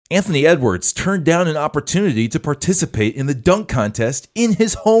Anthony Edwards turned down an opportunity to participate in the dunk contest in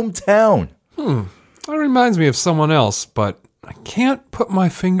his hometown. That reminds me of someone else, but I can't put my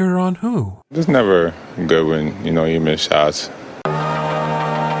finger on who. It's never good when, you miss shots.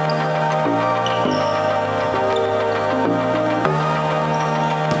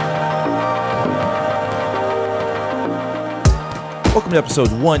 Welcome to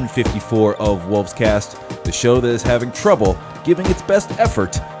episode 154 of Wolves Cast, the show that is having trouble giving its best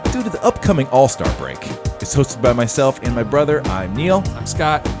effort due to the upcoming All-Star break. It's hosted by myself and my brother. I'm Neil. I'm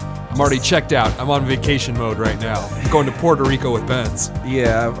Scott. I'm already checked out. I'm on vacation mode right now. I'm going to Puerto Rico with Benz.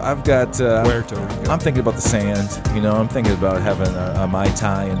 Yeah, I've got... Puerto Rico. I'm thinking about the sand. I'm thinking about having a Mai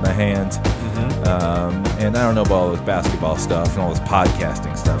Tai in my hand. And I don't know about all this basketball stuff and all this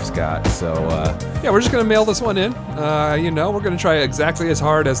podcasting stuff, Scott. So, yeah, we're just going to mail this one in. We're going to try exactly as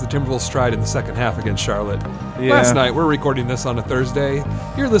hard as the Timberwolves tried in the second half against Charlotte. Yeah. Last night, we're recording this on a Thursday.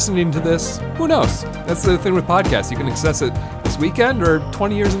 You're listening to this. Who knows? That's the thing with podcasts. You can access it this weekend or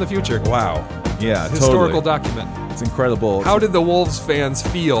 20 years in the future. Wow. Yeah, Historical totally. document. It's incredible. How did the Wolves fans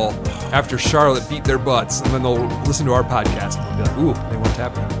feel after Charlotte beat their butts? And then they'll listen to our podcast and they'll be like, ooh, they weren't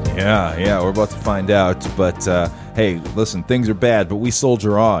happening. Yeah, we're about to find out. But hey, listen, things are bad, but we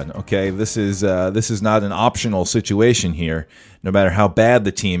soldier on. Okay, this is not an optional situation here. No matter how bad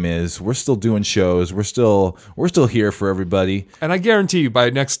the team is, we're still doing shows. We're still here for everybody. And I guarantee you,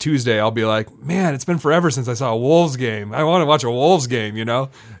 by next Tuesday, I'll be like, man, it's been forever since I saw a Wolves game. I want to watch a Wolves game.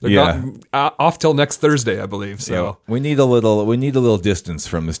 They're off till next Thursday, I believe. So yeah, we need a little distance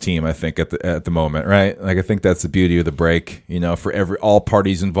from this team. I think at the moment, right? Like I think that's the beauty of the break. For all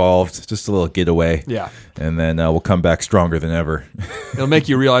parties involved, just a little getaway. Yeah, and then we'll come back stronger than ever. It'll make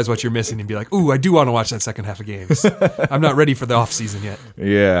you realize what you're missing and be like, ooh, I do want to watch that second half of games. I'm not ready for the off season yet.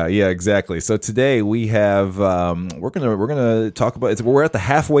 Yeah, exactly. So today we have we're gonna talk about it. We're at the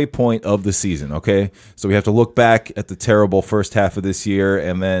halfway point of the season. Okay, so we have to look back at the terrible first half of this year,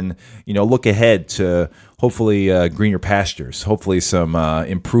 and then look ahead to hopefully greener pastures. Hopefully some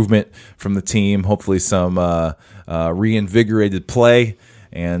improvement from the team. Hopefully some reinvigorated play.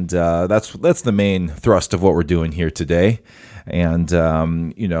 And that's the main thrust of what we're doing here today. And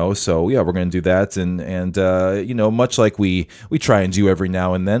so yeah, we're going to do that, and much like we try and do every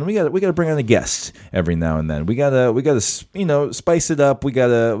now and then, we got to bring on a guest every now and then. We got to spice it up. We got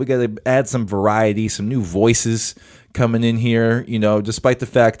to add some variety, some new voices coming in here. Despite the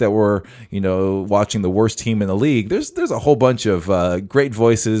fact that we're watching the worst team in the league, there's a whole bunch of great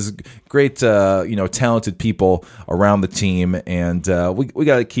voices, great talented people around the team, and we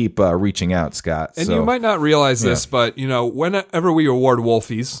got to keep reaching out, Scott. And you might not realize this, but whenever we award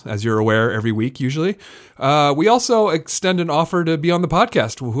Wolfies, as you're aware, every week usually, we also extend an offer to be on the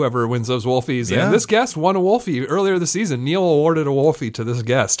podcast. Whoever wins those Wolfies, and this guest won a Wolfie earlier this season. Neil awarded a Wolfie to this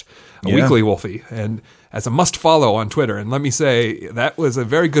guest, a weekly Wolfie, and as a must follow on Twitter. And let me say, that was a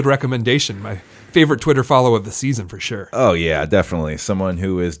very good recommendation. My favorite Twitter follow of the season for sure. Oh yeah, definitely. Someone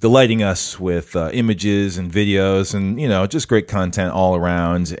who is delighting us with images and videos and, just great content all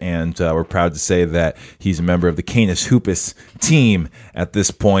around. And we're proud to say that he's a member of the Canis Hoopus team at this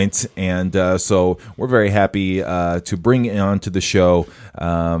point. And so we're very happy to bring on to the show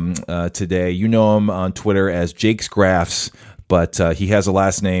today. You know him on Twitter as Jake's Graphs, but he has a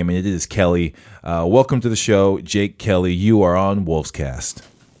last name, and it is Kelly. Welcome to the show, Jake Kelly. You are on Wolvescast.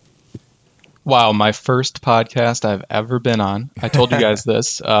 Wow, my first podcast I've ever been on. I told you guys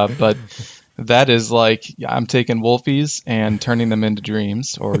this, but that is like I'm taking Wolfies and turning them into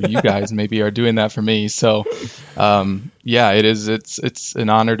dreams, or you guys maybe are doing that for me. So, it is. It's an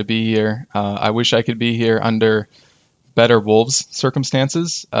honor to be here. I wish I could be here under better Wolves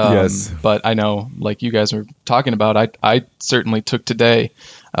circumstances. Yes. But I know, like you guys were talking about, I certainly took today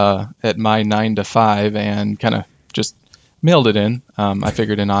at my 9 to 5 and kind of just mailed it in. I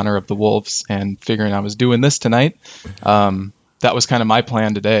figured in honor of the Wolves and figuring I was doing this tonight. That was kind of my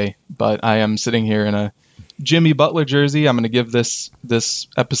plan today, but I am sitting here in a Jimmy Butler jersey. I'm going to give this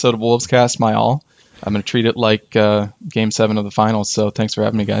episode of Wolves Cast my all. I'm going to treat it like Game 7 of the finals. So thanks for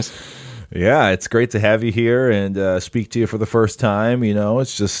having me, guys. Yeah, it's great to have you here and speak to you for the first time.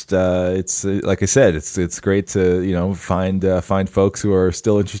 It's just it's like I said, it's great to find folks who are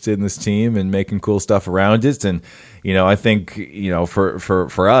still interested in this team and making cool stuff around it. And I think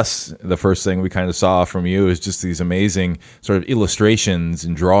for us, the first thing we kind of saw from you is just these amazing sort of illustrations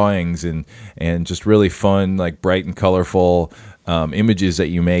and drawings and just really fun, like bright and colorful images that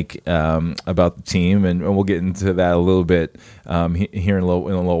you make about the team, and we'll get into that a little bit here in a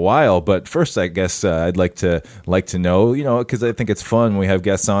little while. But first, I guess I'd like to know, because I think it's fun when we have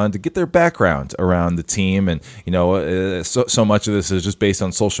guests on to get their background around the team, and so much of this is just based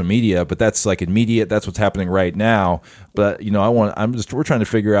on social media, but that's like immediate. That's what's happening right now. But we're trying to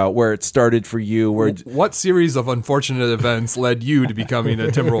figure out where it started for you. What series of unfortunate events led you to becoming a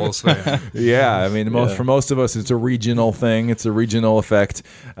Timberwolves fan? Yeah, I mean, for most of us, it's a regional thing. It's a regional effect.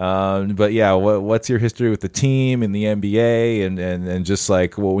 But yeah, what's your history with the team and the NBA, and just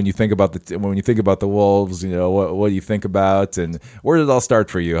like, well, when you think about the Wolves, what do you think about, and where did it all start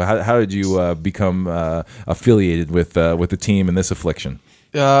for you? How did you become affiliated with the team in this affliction?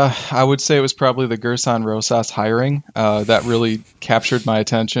 I would say it was probably the Gerson Rosas hiring that really captured my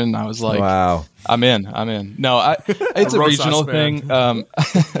attention. I was like, wow, I'm in. No, it's a regional thing.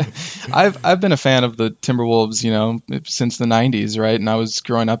 I've been a fan of the Timberwolves, since the 90s, right? And I was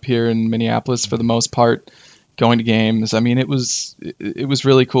growing up here in Minneapolis for the most part, going to games. I mean, it was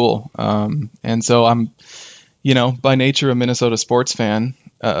really cool. And so I'm, by nature, a Minnesota sports fan.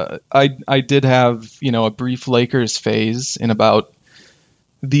 I did have, a brief Lakers phase in about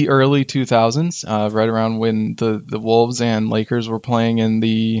the early 2000s, right around when the Wolves and Lakers were playing in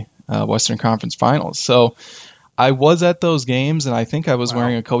the Western Conference Finals. So I was at those games, and I think I was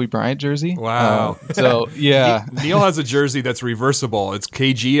wearing a Kobe Bryant jersey. Wow. So yeah, Neil has a jersey that's reversible. It's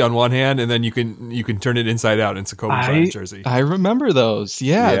KG on one hand, and then you can turn it inside out. And it's a Kobe Bryant jersey. I remember those.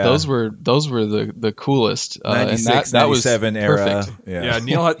 Yeah. Those were the coolest. 96, and that was 97 era. perfect. Yeah.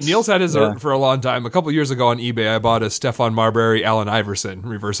 Neil's had his for a long time. A couple of years ago on eBay, I bought a Stephon Marbury, Allen Iverson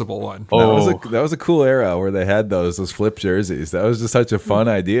reversible one. That was a cool era where they had those flip jerseys. That was just such a fun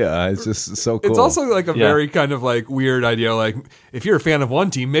idea. It's just so cool. It's also like a very kind of like weird idea. Like, if you're a fan of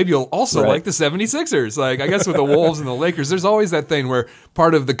one team, maybe you'll also like the 76ers. Like, I guess with the Wolves and the Lakers, there's always that thing where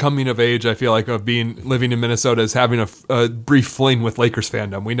part of the coming of age, I feel like, of living in Minnesota is having a brief fling with Lakers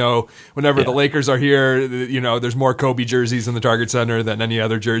fandom. We know whenever the Lakers are here, there's more Kobe jerseys in the Target Center than any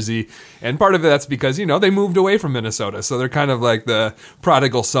other jersey. And part of that's because, they moved away from Minnesota. So they're kind of like the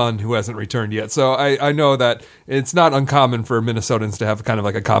prodigal son who hasn't returned yet. So I know that it's not uncommon for Minnesotans to have kind of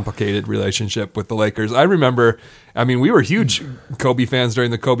like a complicated relationship with the Lakers. I remember, we were huge Kobe fans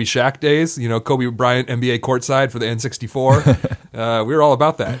during the Kobe Shaq days. Kobe Bryant NBA courtside for the N64. We were all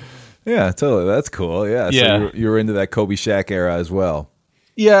about that. Yeah, totally. That's cool. Yeah. So you were into that Kobe Shaq era as well.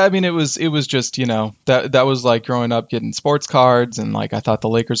 Yeah, it was just, that was like growing up getting sports cards, and like I thought the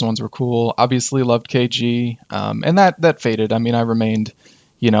Lakers ones were cool. Obviously loved KG. And that faded. I remained,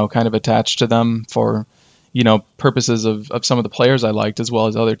 kind of attached to them for, purposes of some of the players I liked as well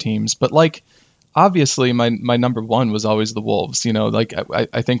as other teams. But like, obviously my number one was always the Wolves.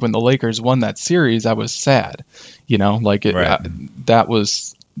 I think when the Lakers won that series, I was sad, that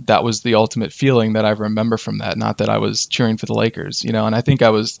was the ultimate feeling that I remember from that. Not that I was cheering for the Lakers, and I think I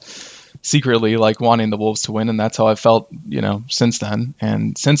was secretly like wanting the Wolves to win, and that's how I felt, since then.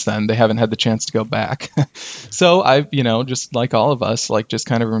 And since then, they haven't had the chance to go back. So I've, just like all of us, like just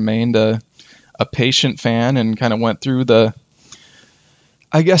kind of remained a patient fan and kind of went through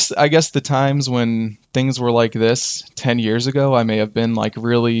I guess the times when things were like this 10 years ago, I may have been like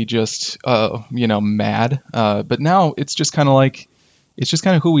really just, mad. But now it's just kind of like, it's just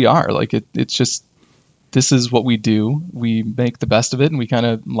kind of who we are. Like it's just, this is what we do. We make the best of it, and we kind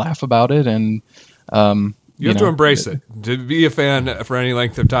of laugh about it. And, you have to embrace it, to be a fan for any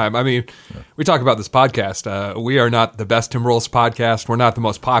length of time. We talk about this podcast. We are not the best Timberwolves podcast. We're not the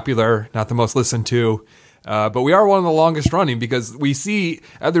most popular, not the most listened to. But we are one of the longest running, because we see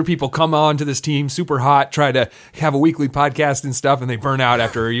other people come on to this team super hot, try to have a weekly podcast and stuff, and they burn out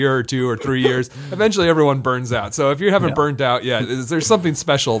after a year or 2 or 3 years. Eventually, everyone burns out. So if you haven't burned out yet, there's something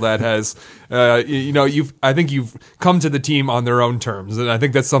special that has, I think you've come to the team on their own terms, and I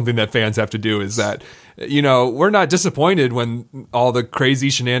think that's something that fans have to do. Is that, we're not disappointed when all the crazy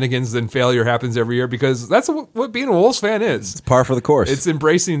shenanigans and failure happens every year, because that's what being a Wolves fan is. It's par for the course. It's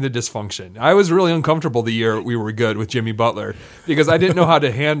embracing the dysfunction. I was really uncomfortable the year we were good with Jimmy Butler, because I didn't know how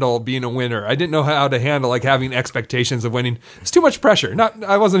to handle being a winner. I didn't know how to handle like having expectations of winning. It's too much pressure.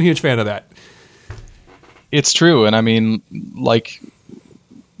 I wasn't a huge fan of that. It's true. And I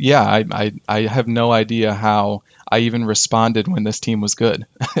have no idea how I even responded when this team was good.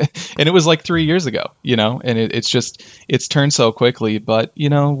 And it was like 3 years ago, and it's turned so quickly, but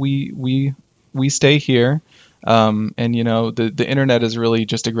we stay here. And the internet is really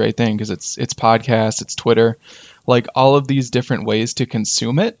just a great thing, because it's podcasts, it's Twitter, like all of these different ways to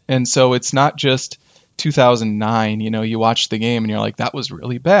consume it. And so it's not just 2009, you watch the game and you're like, that was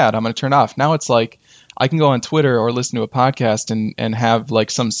really bad, I'm going to turn off. Now it's like, I can go on Twitter or listen to a podcast and have like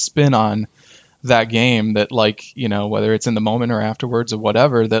some spin on that game that, like, you know, whether it's in the moment or afterwards or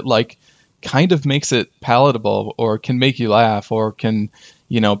whatever, that like kind of makes it palatable or can make you laugh or can,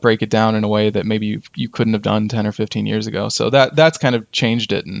 you know, break it down in a way that maybe you couldn't have done 10 or 15 years ago. So that's kind of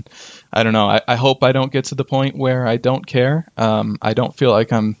changed it. And I don't know, I hope I don't get to the point where I don't care. I don't feel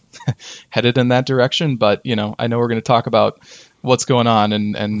like I'm headed in that direction, but, you know, I know we're going to talk about what's going on,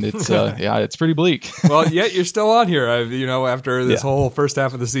 and it's yeah, it's pretty bleak. Well, yet you're still on here. You know, after this whole first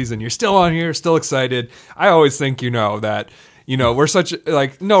half of the season, you're still on here, still excited. I always think, you know, that, you know, we're such,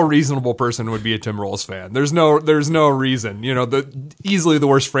 like, no reasonable person would be a Timberwolves fan. There's no reason. You know, easily the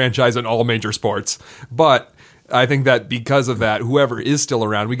worst franchise in all major sports, but I think that because of that, whoever is still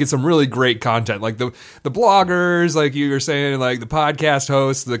around, we get some really great content. Like the bloggers, like you were saying, like the podcast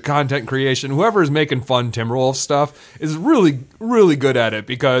hosts, the content creation, whoever is making fun Timberwolves stuff is really, really good at it,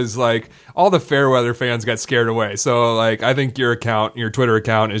 because like all the Fairweather fans got scared away. So like I think your Twitter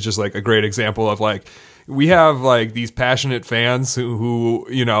account is just like a great example of like, we have like these passionate fans who,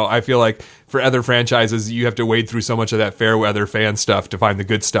 you know, I feel like for other franchises, you have to wade through so much of that Fairweather fan stuff to find the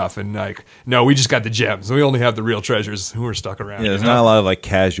good stuff. And like, no, we just got the gems. We only have the real treasures who are stuck around. Yeah, there's not a lot of like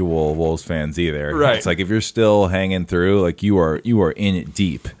casual Wolves fans either. Right. It's like if you're still hanging through, like you are in it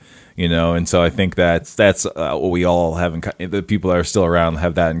deep. You know, and so I think that's what we all have the people that are still around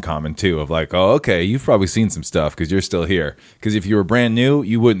have that in common too. Of like, oh, okay, you've probably seen some stuff because you're still here. Because if you were brand new,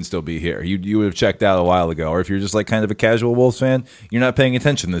 you wouldn't still be here. You would have checked out a while ago. Or if you're just like kind of a casual Wolves fan, you're not paying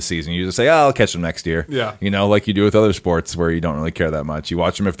attention this season. You just say, oh, I'll catch them next year. Yeah, you know, like you do with other sports where you don't really care that much. You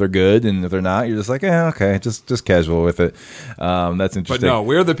watch them if they're good, and if they're not, you're just like, okay, just casual with it. That's interesting. But no,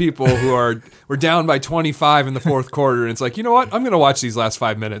 we're the people who we're down by 25 in the fourth quarter, and it's like, you know what? I'm going to watch these last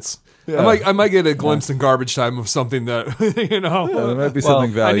 5 minutes. Yeah. I might get a glimpse in garbage time of something that, you know, there might be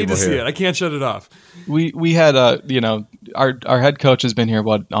something valuable. I need to see here. it. I can't shut it off. We had you know, our head coach has been here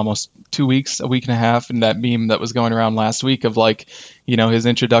almost 2 weeks, a week and a half, and that meme that was going around last week of like, you know, his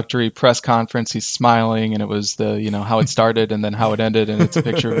introductory press conference, he's smiling, and it was the, you know, how it started and then how it ended, and it's a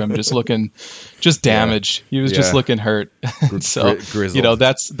picture of him just looking just damaged. He was just looking hurt. So grizzled. You know,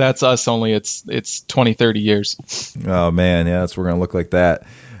 that's us, only it's 20, 30 years. Oh man, yeah, we're gonna look like that.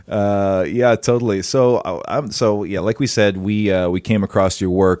 Yeah, totally. So, like we said, we came across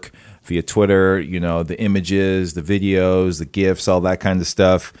your work via Twitter. You know, the images, the videos, the GIFs, all that kind of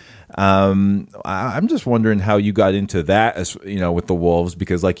stuff. I'm just wondering how you got into that, as you know, with the Wolves,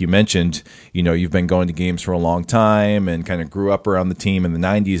 because like you mentioned, you know, you've been going to games for a long time and kind of grew up around the team in the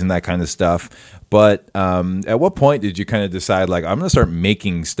 90s and that kind of stuff. But at what point did you kind of decide, like, I'm going to start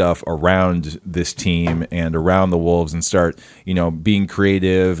making stuff around this team and around the Wolves and start, you know, being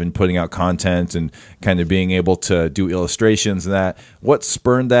creative and putting out content and kind of being able to do illustrations and that? What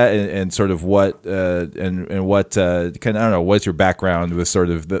spurred that, and sort of what and what kind of, I don't know, what's your background with sort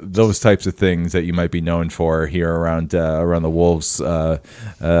of those types of things that you might be known for here around the Wolves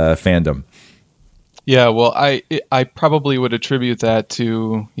fandom? Yeah, well, I probably would attribute that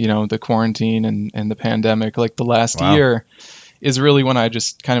to, you know, the quarantine and the pandemic. Like the last year is really when I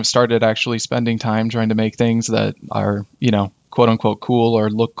just kind of started actually spending time trying to make things that are, you know, quote unquote cool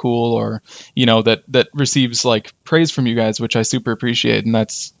or look cool, or, you know, that receives like praise from you guys, which I super appreciate. And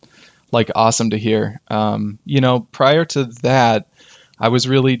that's like awesome to hear. You know, prior to that, I was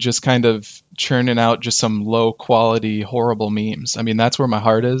really just kind of churning out just some low quality, horrible memes. I mean, that's where my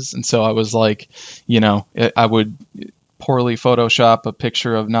heart is. And so I was like, you know, I would poorly Photoshop a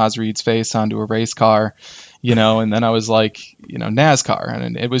picture of Naz Reid's face onto a race car, you know, and then I was like, you know, NASCAR.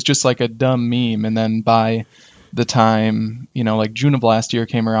 And it was just like a dumb meme. And then by the time, you know, like June of last year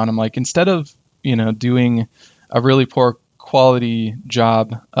came around, I'm like, instead of, you know, doing a really poor quality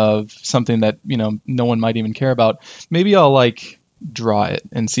job of something that, you know, no one might even care about, maybe I'll like draw it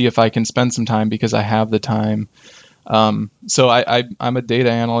and see if I can spend some time, because I have the time. So I'm a data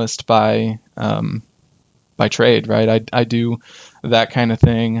analyst by trade, right? I do that kind of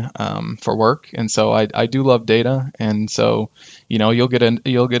thing for work, and so I do love data, and so, you know, you'll get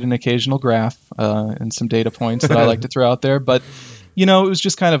an occasional graph and some data points that I like to throw out there, but you know, it was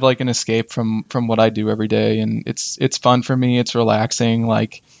just kind of like an escape from what I do every day, and it's fun for me. It's relaxing,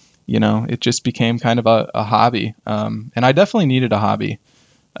 like, you know, it just became kind of a hobby. And I definitely needed a hobby,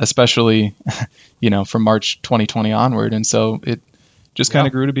 especially, you know, from March 2020 onward. And so it just kind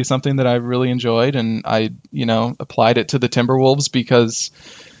of grew to be something that I really enjoyed. And I, you know, applied it to the Timberwolves because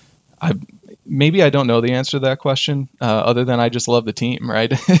maybe I don't know the answer to that question, other than I just love the team,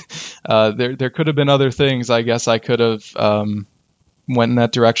 right? There could have been other things I guess I could have went in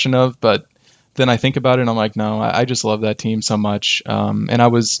that direction of, but then I think about it and I'm like, no, I just love that team so much. And I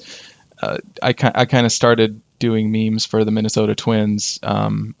was I kind of started doing memes for the Minnesota Twins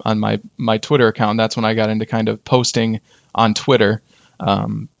on my Twitter account. That's when I got into kind of posting on Twitter.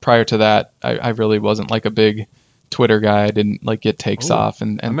 Prior to that, I really wasn't like a big Twitter guy. I didn't like get takes off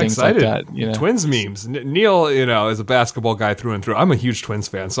and things excited. like that. You know? Twins memes. Neil, is a basketball guy through and through. I'm a huge Twins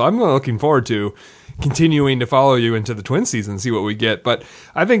fan, so I'm looking forward to continuing to follow you into the Twins season, see what we get. But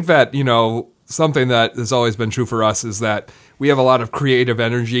I think that, something that has always been true for us is that we have a lot of creative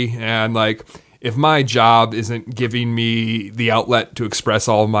energy, and like, if my job isn't giving me the outlet to express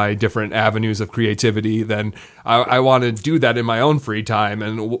all my different avenues of creativity, then I want to do that in my own free time.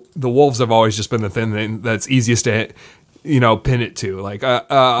 And the Wolves have always just been the thing that's easiest to, pin it to. Like,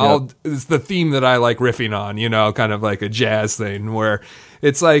 it's the theme that I like riffing on, kind of like a jazz thing where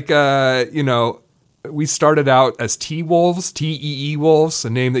it's like, we started out as T-Wolves, T-E-E Wolves,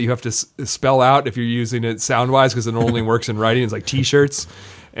 a name that you have to spell out if you're using it sound-wise because it only works in writing. It's like T-shirts.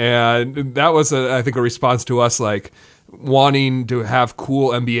 And that was, I think, a response to us, like, wanting to have cool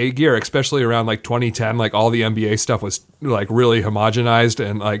NBA gear, especially around, like, 2010. Like, all the NBA stuff was, like, really homogenized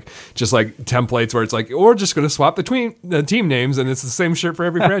and, like, just, like, templates where it's like, we're just going to swap the team names and it's the same shirt for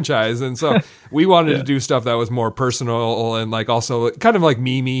every franchise. And so we wanted to do stuff that was more personal and, like, also kind of like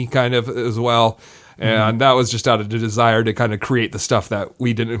meme-y kind of as well. And that was just out of the desire to kind of create the stuff that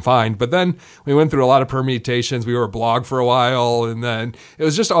we didn't find. But then we went through a lot of permutations. We were a blog for a while. And then it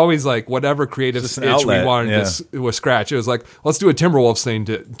was just always like whatever creative itch we wanted to scratch. It was like, let's do a Timberwolves thing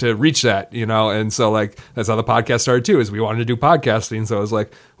to reach that, And so like, that's how the podcast started too, is we wanted to do podcasting. So it was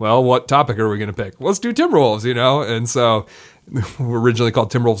like, well, what topic are we going to pick? Let's do Timberwolves, And so we're originally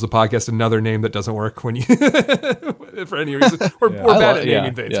called Timberwolves the podcast, another name that doesn't work when you for any reason. We're bad at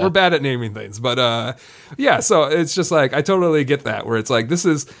naming things. We're bad at naming things. But so it's just like I totally get that, where it's like this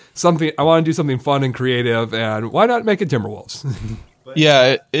is something I want to do, something fun and creative, and why not make it Timberwolves?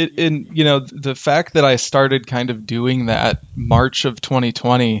 Yeah, the fact that I started kind of doing that March of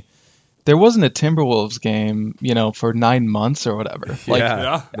 2020, there wasn't a Timberwolves game, for 9 months or whatever. Like,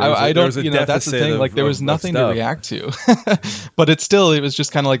 I don't, that's the thing. Like, there was nothing to react to, but it was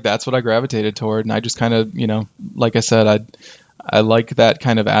just kind of like that's what I gravitated toward, and I just kind of, like I said, I like that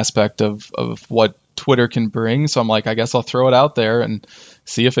kind of aspect of what Twitter can bring. So I'm like, I guess I'll throw it out there and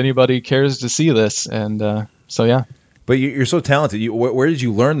see if anybody cares to see this, and so yeah. But you're so talented. Where did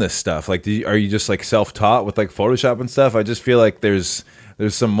you learn this stuff? Like, are you just like self-taught with like Photoshop and stuff? I just feel like there's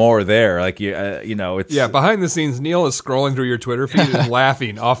some more there. Like, it's... Yeah, behind the scenes, Neil is scrolling through your Twitter feed and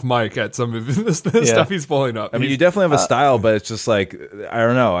laughing off mic at some of the stuff he's pulling up. I mean, you definitely have a style, but it's just like, I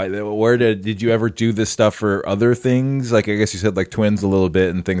don't know. Where did you ever do this stuff for other things? Like, I guess you said like Twins a little bit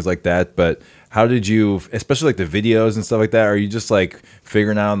and things like that, but how did you, especially like the videos and stuff like that, are you just like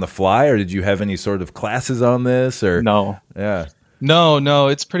figuring out on the fly, or did you have any sort of classes on this? Or No. Yeah. No,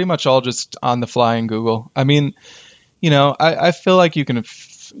 it's pretty much all just on the fly in Google. I mean, I feel like you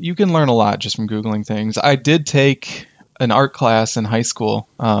can learn a lot just from Googling things. I did take an art class in high school.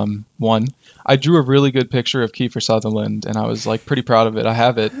 I drew a really good picture of Kiefer Sutherland, and I was like pretty proud of it. I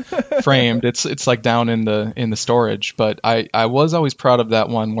have it framed. It's like down in the storage, but I was always proud of that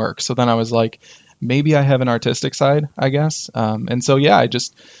one work. So then I was like, maybe I have an artistic side, I guess. And so yeah,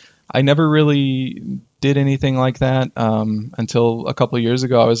 I never really did anything like that until a couple of years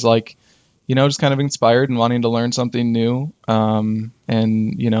ago. I was like, just kind of inspired and wanting to learn something new, and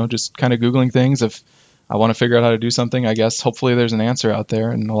just kind of Googling things. If I want to figure out how to do something, I guess hopefully there's an answer out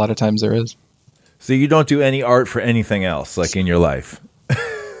there, and a lot of times there is. So you don't do any art for anything else, like in your life?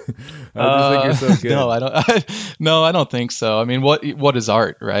 I just think you're so good. No, I don't. No, I don't think so. I mean, what is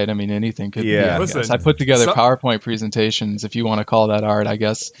art, right? I mean, anything could be. Listen, I put together PowerPoint presentations, if you want to call that art, I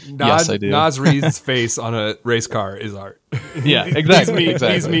guess. Yes, I do. Naz Reid's face on a race car is art. Yeah, exactly.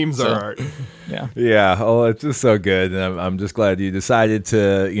 These memes are art. Yeah. Oh, it's just so good, and I'm just glad you decided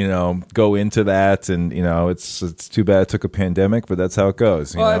to, go into that. And it's too bad it took a pandemic, but that's how it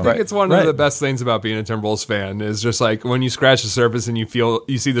goes. I think it's one of the best things about being a Timberwolves fan is just like when you scratch the surface and you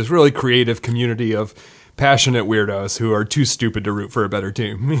see this really creative community of passionate weirdos who are too stupid to root for a better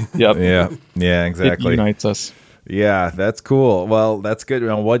team. Yep. Yeah. Exactly. It unites us. Yeah, that's cool. Well, that's good.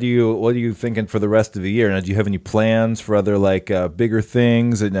 What are you thinking for the rest of the year? Now, do you have any plans for other bigger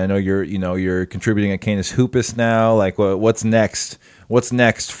things? And I know you're contributing at Canis Hoopus now. Like, what's next? What's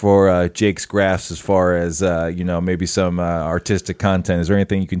next for Jake's Graphs as far as maybe some artistic content? Is there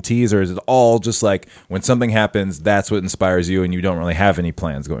anything you can tease, or is it all just like when something happens, that's what inspires you, and you don't really have any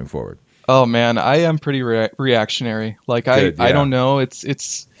plans going forward? Oh man, I am pretty reactionary. Like I don't know.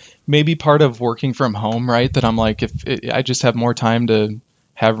 It's maybe part of working from home, right? That I'm like, I just have more time to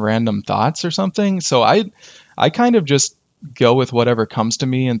have random thoughts or something. So I kind of just go with whatever comes to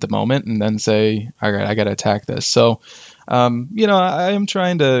me at the moment and then say, all right, I got to attack this. So, I am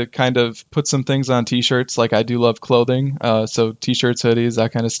trying to kind of put some things on t-shirts. Like I do love clothing. So t-shirts, hoodies,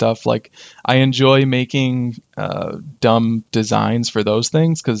 that kind of stuff. Like I enjoy making dumb designs for those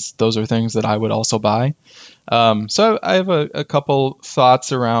things because those are things that I would also buy. So I have a couple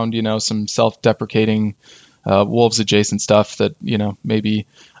thoughts around, some self-deprecating Wolves adjacent stuff that, maybe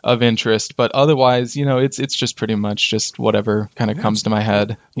of interest, but otherwise, it's just pretty much just whatever kind of comes to my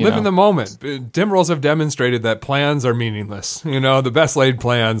head. Live in the moment. Timberwolves have demonstrated that plans are meaningless. The best laid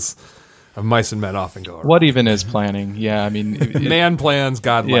plans of mice and men often go wrong. What even is planning? Yeah, I mean, man plans,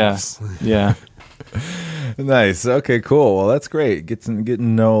 God laughs. Yeah. Nice. Okay, cool. Well, that's great. Getting to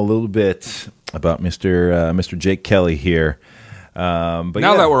know a little bit about Mr. Jake Kelly here. But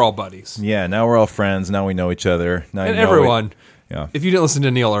now that we're all buddies. Yeah, now we're all friends. Now we know each other. Now and everyone. If you didn't listen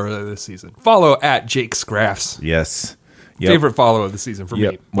to Neil earlier this season, follow at Jake Scraffs. Yes. Favorite follow of the season for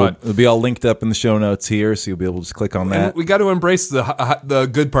me. But it'll be all linked up in the show notes here, so you'll be able to just click on that. And we got to embrace the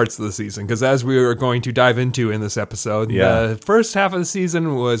good parts of the season, because as we are going to dive into in this episode, the first half of the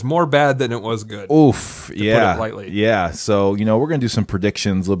season was more bad than it was good. Oof, put it lightly. Yeah. So we're going to do some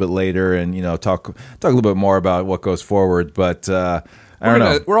predictions a little bit later, and talk a little bit more about what goes forward. But I don't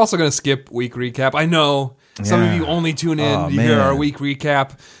know. We're also going to skip week recap. I know some of you only tune in to hear our week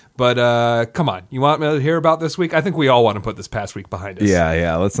recap. But come on, you want me to hear about this week? I think we all want to put this past week behind us.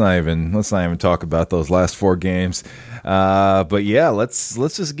 Yeah. Let's not even talk about those last 4 games. But yeah, let's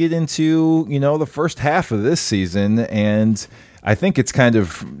just get into the first half of this season, and I think it's kind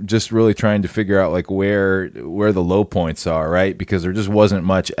of just really trying to figure out like where the low points are, right? Because there just wasn't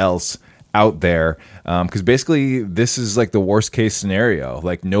much else out there, because basically this is like the worst case scenario.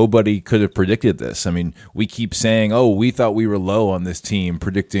 Like nobody could have predicted this. I mean, we keep saying, we thought we were low on this team,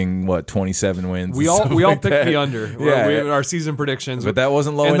 predicting 27 wins. We all picked the under. Our season predictions, but that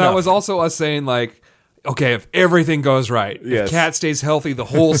wasn't low enough. And that was also us saying like, okay, if everything goes right, if Cat stays healthy the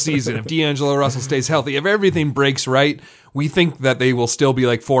whole season, if D'Angelo Russell stays healthy, if everything breaks right, we think that they will still be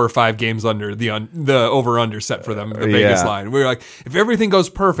like 4 or 5 games under the over-under set for them, the Vegas line. We're like, if everything goes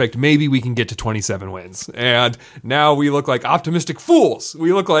perfect, maybe we can get to 27 wins. And now we look like optimistic fools.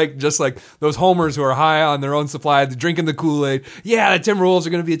 We look like just like those homers who are high on their own supply, drinking the Kool-Aid. Yeah, the Timberwolves are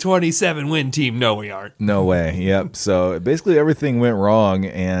going to be a 27-win team. No, we aren't. No way. Yep. So basically everything went wrong,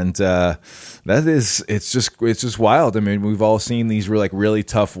 and it's just wild. I mean, we've all seen these really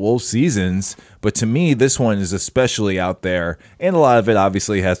tough Wolves seasons, but to me, this one is especially out there, and a lot of it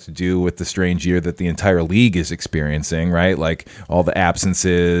obviously has to do with the strange year that the entire league is experiencing, right? Like all the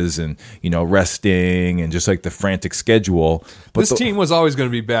absences and resting and just like the frantic schedule. But this team was always going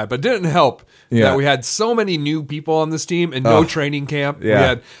to be bad, but it didn't help that we had so many new people on this team and no training camp.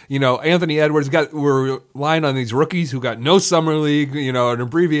 Yeah. We had Anthony Edwards. We're relying on these rookies who got no summer league, an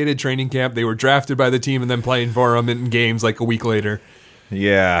abbreviated training camp. They were drafted by the team and then playing for them in games like a week later.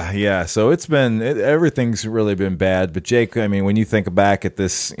 Yeah. So everything's really been bad. But Jake, I mean, when you think back at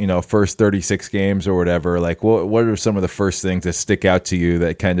this, first 36 games or whatever, like what are some of the first things that stick out to you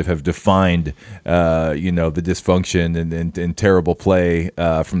that kind of have defined, the dysfunction and terrible play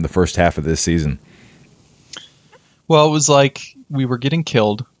from the first half of this season? Well, it was like we were getting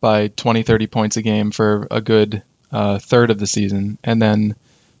killed by 20, 30 points a game for a good third of the season. And then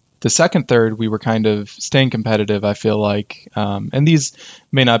the second third, we were kind of staying competitive, I feel like. And these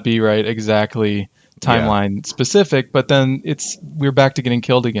may not be exactly timeline specific, but then we're back to getting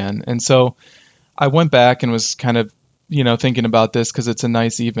killed again. And so I went back and was kind of, thinking about this because it's a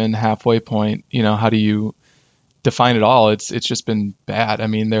nice even halfway point. How do you define it all? It's just been bad. I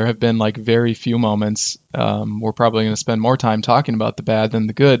mean, there have been very few moments. We're probably going to spend more time talking about the bad than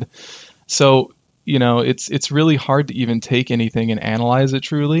the good. So it's really hard to even take anything and analyze it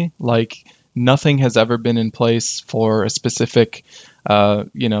truly. Like nothing has ever been in place for a specific,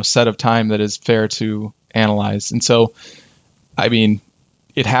 set of time that is fair to analyze. And so, I mean,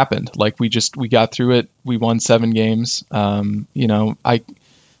 it happened. Like we got through it. We won 7 games.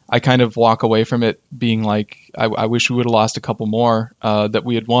 I kind of walk away from it being like, I wish we would have lost a couple more that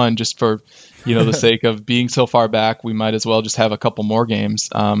we had won just for, the sake of being so far back. We might as well just have a couple more games.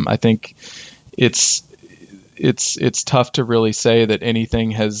 I think it's tough to really say that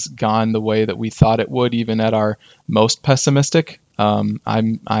anything has gone the way that we thought it would, even at our most pessimistic. I'm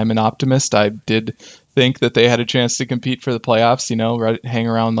an optimist. I did think that they had a chance to compete for the playoffs, hang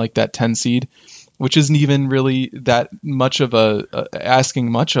around like that 10 seed, which isn't even really that much of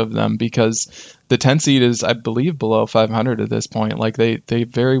asking much of them, because the 10 seed is, I believe, below 500 at this point. Like they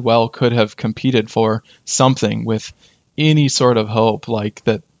very well could have competed for something with any sort of hope like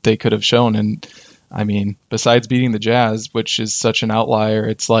that they could have shown. And I mean, besides beating the Jazz, which is such an outlier,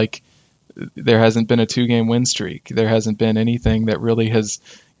 it's like there hasn't been a 2-game win streak. There hasn't been anything that really has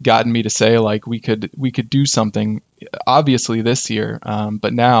gotten me to say like we could do something. Obviously this year,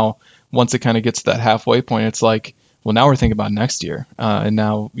 but now once it kind of gets to that halfway point, it's like, well, now we're thinking about next year, and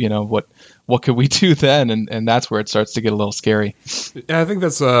now what could we do then? And that's where it starts to get a little scary. Yeah, I think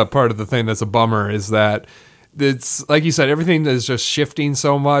that's part of the thing that's a bummer is that it's like you said, everything is just shifting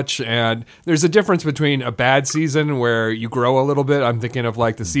so much, and there's a difference between a bad season where you grow a little bit. I'm thinking of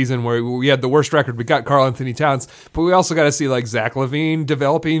like the season where we had the worst record. We got Karl Anthony Towns, but we also got to see like Zach LaVine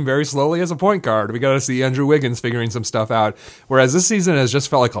developing very slowly as a point guard. We got to see Andrew Wiggins figuring some stuff out. Whereas this season has just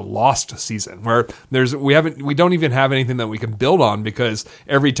felt like a lost season where we don't even have anything that we can build on because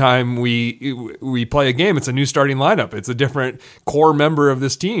every time we play a game, it's a new starting lineup. It's a different core member of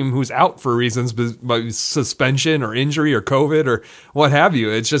this team who's out for reasons by suspension or injury or COVID or what have you.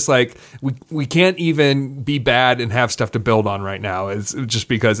 It's just like we can't even be bad and have stuff to build on right now. It's just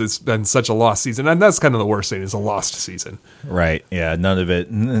because it's been such a lost season, and that's kind of the worst thing is a lost season. Right? Yeah. None of it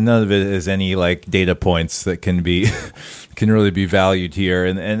is any like data points that can really be valued here,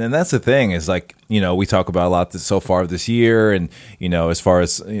 and that's the thing is like we talk about a lot so far this year, and as far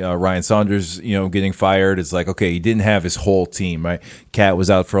as Ryan Saunders getting fired, it's like okay, he didn't have his whole team, right? Cat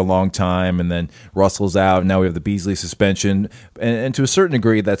was out for a long time, and then Russell's out. And now we have the Beasley suspension, and to a certain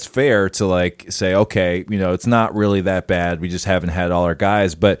degree, that's fair to like say okay, it's not really that bad. We just haven't had all our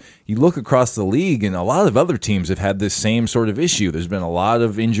guys, but you look across the league, and a lot of other teams have had this same sort of issue. There's been a lot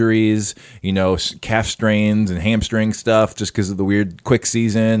of injuries, calf strains and hamstring stuff, just because of the weird quick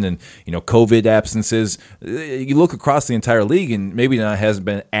season and COVID absences. You look across the entire league, and maybe it hasn't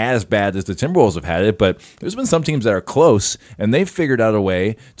been as bad as the Timberwolves have had it, but there's been some teams that are close, and they've figured out a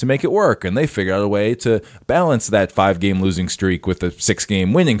way to make it work, and they figured out a way to balance that 5-game losing streak with a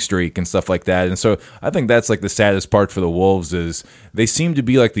 6-game winning streak and stuff like that. And so I think that's like the saddest part for the Wolves is they seem to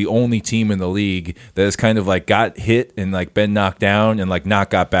be like the only team in the league that has kind of like got hit and like been knocked down and like not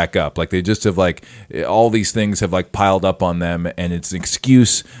got back up. Like they just have like all these things have like piled up on them, and it's an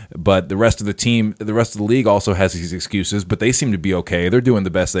excuse, but the rest of the league also has these excuses, but they seem to be okay. They're doing the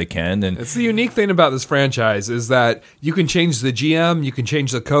best they can. And it's the unique thing about this franchise is that you can change the GM, you can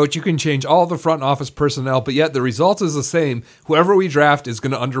change the coach, you can change all the front office personnel, but yet the result is the same. Whoever we draft is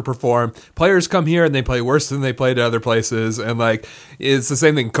going to underperform. Players come here and they play worse than they played at other places, and like it's the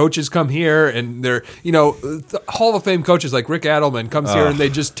same thing. Coaches come here and they're Hall of Fame coaches like Rick Adelman comes here and they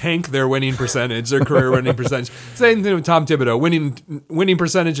just tank their winning percentage, their career winning percentage. Same thing with Tom Thibodeau. Winning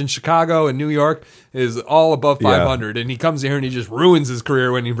percentage in Chicago and New York is all above 500, and he comes here and he just ruins his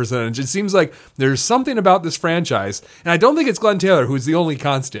career winning percentage. It seems like there's something about this franchise, and I don't think it's Glenn Taylor who's the only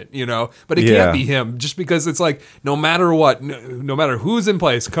constant, but it can't be him just because it's like no matter what, no matter who's in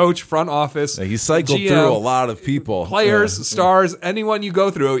place, coach, front office, he cycled GM, through a lot of people, players, stars, anyone you go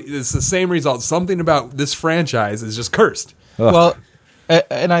through, it's the same result. Something about this franchise is just cursed. Ugh. Well,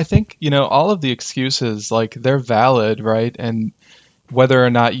 and I think, all of the excuses, like they're valid, right? And whether or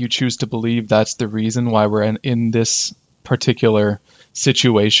not you choose to believe that's the reason why we're in this particular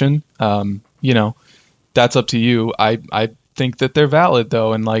situation, that's up to you. I think that they're valid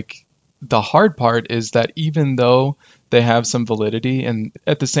though. And like the hard part is that even though they have some validity, and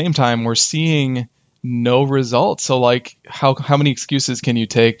at the same time, we're seeing no results. So like how many excuses can you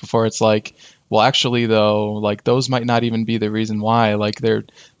take before it's like, well, actually though, like those might not even be the reason why. Like there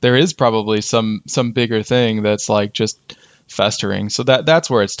is probably some bigger thing that's like just festering. So that's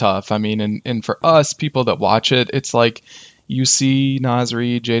where it's tough. I mean, and for us, people that watch it, it's like you see Naz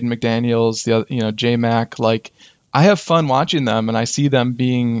Reid, Jaden McDaniels, J-Mac, like I have fun watching them and I see them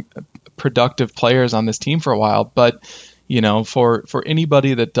being productive players on this team for a while. But, for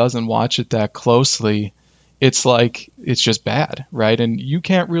anybody that doesn't watch it that closely, it's like, it's just bad, right? And you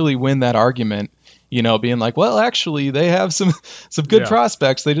can't really win that argument, being like, well, actually they have some good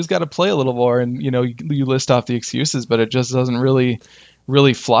prospects. They just got to play a little more. And, you list off the excuses, but it just doesn't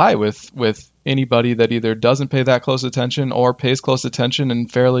really fly with anybody that either doesn't pay that close attention or pays close attention and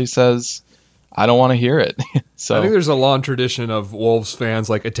fairly says, I don't want to hear it. So I think there's a long tradition of Wolves fans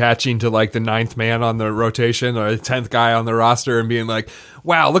like attaching to like the 9th man on the rotation or the 10th guy on the roster and being like,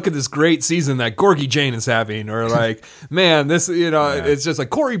 wow, look at this great season that Gorgie Jane is having, or like, man, this, it's just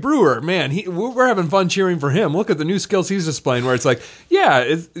like Corey Brewer, man, we're having fun cheering for him. Look at the new skills he's displaying. Where it's like,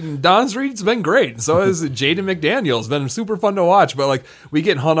 Naz Reid's been great, so has Jaden McDaniels, been super fun to watch. But like, we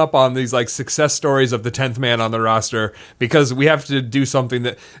get hung up on these like success stories of the 10th man on the roster because we have to do something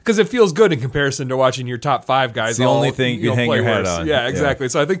because it feels good in comparison comparison to watching your top 5 guys. It's the only thing you can hang your hat on. Yeah, exactly.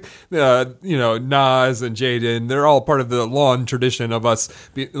 So I think Nas and Jaden, they're all part of the long tradition of us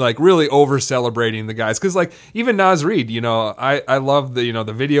really over celebrating the guys. Because even Nas Reed, I love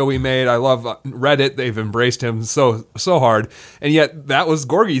the video we made. I love Reddit. They've embraced him so hard, and yet that was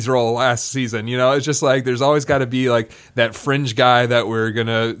Gorgie's role last season. It's just there's always got to be that fringe guy that we're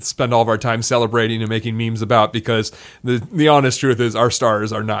gonna spend all of our time celebrating and making memes about, because the honest truth is our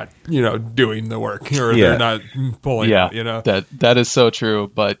stars are not doing the work, or they're not pulling out, that is so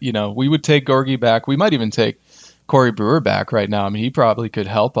true. But we would take Gorgie back. We might even take Corey Brewer back right now. I mean, he probably could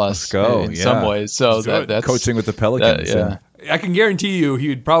help us in some ways. So that's coaching with the Pelicans. I can guarantee you he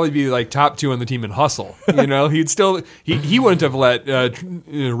would probably be top 2 on the team in hustle. He'd still he wouldn't have let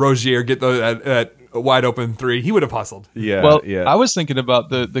Rozier get that wide open 3. He would have hustled. I was thinking about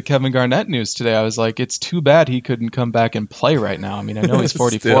the Kevin Garnett news today. I was like, it's too bad he couldn't come back and play right now. I mean, I know he's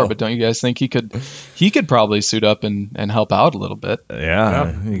 44, but don't you guys think he could probably suit up and help out a little bit?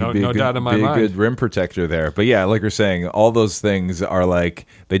 Yeah, no doubt in my mind. Be a good rim protector there. But yeah, like you're saying, all those things are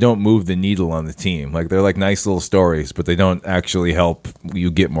they don't move the needle on the team. They're nice little stories, but they don't actually help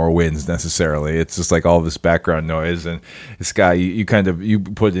you get more wins necessarily. It's just all this background noise. And Sky, you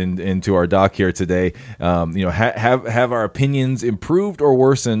put into our doc here today. Have our opinions improved or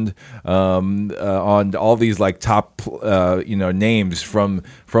worsened on all these top names from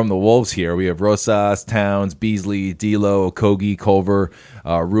the Wolves here? We have Rosas, Towns, Beasley, D'Lo, Okogie, Culver,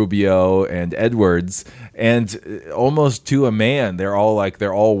 Rubio, and Edwards, and almost to a man, they're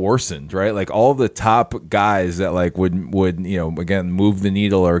all worsened, right? All the top guys that would again move the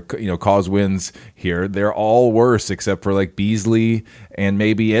needle or cause wins here, they're all worse except for Beasley and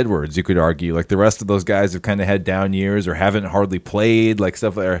maybe Edwards. You could argue the rest of those guys have kind of had down years or haven't hardly played,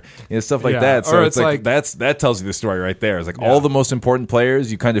 stuff like that. So it's that tells you the story right there. It's all the most important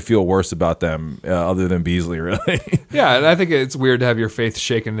players, you kind of feel worse about them other than Beasley, really. Yeah, and I think it's weird to have your faith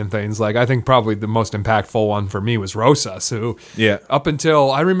shaken in things. I think probably the most impactful one for me was Rosas, who up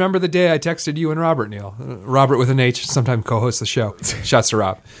until I remember the day I texted you and Robert, Neil. Robert with an H, sometimes co-hosts the show. Shouts to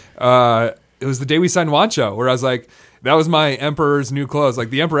Rob. It was the day we signed Juancho, where I was like, that was my Emperor's new clothes.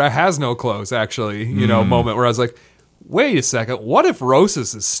 The Emperor has no clothes, actually, moment where I was like, wait a second, what if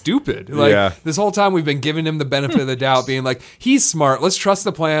Rosas is stupid? This whole time we've been giving him the benefit of the doubt, being he's smart, let's trust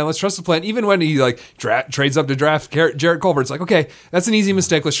the plan. Even when he trades up to draft Jarrett Culver, it's okay, that's an easy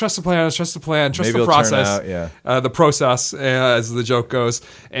mistake, let's trust the plan, trust Maybe the process, the process, as the joke goes.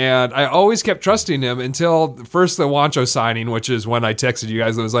 And I always kept trusting him until first the Juancho signing, which is when I texted you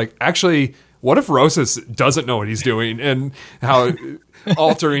guys. I was actually, what if Rosas doesn't know what he's doing, and how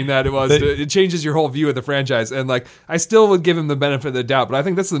altering that it was? It changes your whole view of the franchise. And I still would give him the benefit of the doubt, but I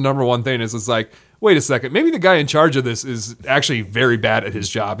think that's the number one thing is wait a second, maybe the guy in charge of this is actually very bad at his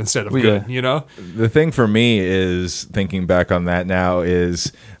job instead of good, The thing for me is, thinking back on that now,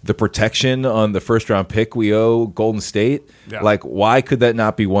 is the protection on the first round pick we owe Golden State. Yeah. Why could that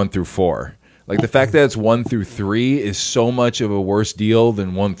not be 1 through 4? The fact that it's 1 through 3 is so much of a worse deal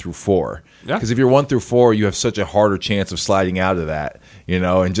than 1 through 4. Because if you're 1 through 4, you have such a harder chance of sliding out of that,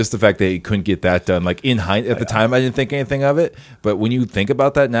 and just the fact that he couldn't get that done, in hindsight, at the time, I didn't think anything of it. But when you think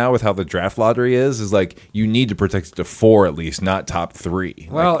about that now with how the draft lottery is you need to protect it to 4 at least, not top 3.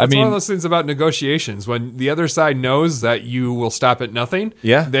 Well, it's one of those things about negotiations. When the other side knows that you will stop at nothing,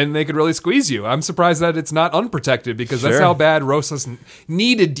 then they could really squeeze you. I'm surprised that it's not unprotected, because that's how bad Rosas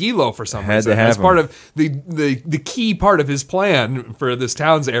needed D'Lo for some reason. As part of the key part of his plan for this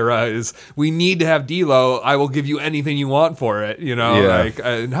Towns era is, we need to have D'Lo. I will give you anything you want for it.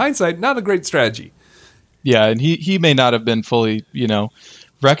 In hindsight, not a great strategy. Yeah, and he may not have been fully,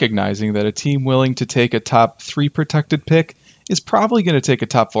 recognizing that a team willing to take a top 3 protected pick is probably going to take a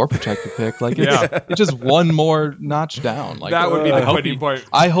top 4 protected pick. It's just one more notch down. That would be the quitting point.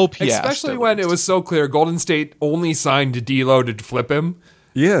 I hope he especially when it was so clear Golden State only signed D'Lo to flip him.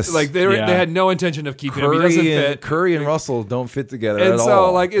 Yes, they had no intention of keeping him. He doesn't fit. Curry and Russell don't fit together at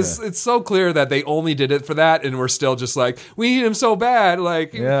all. And so, it's so clear that they only did it for that, and we're still just we need him so bad.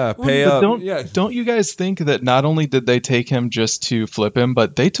 Pay up. Don't you guys think that not only did they take him just to flip him,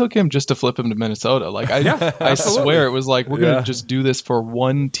 but they took him just to flip him to Minnesota? I swear it was we're going to just do this for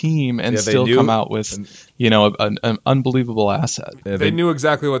one team and still come out with an unbelievable asset. They knew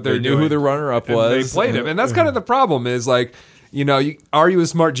exactly what they knew who the runner-up was. They played him, and that's kind of the problem. Is are you a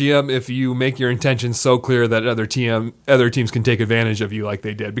smart GM if you make your intentions so clear that other teams can take advantage of you like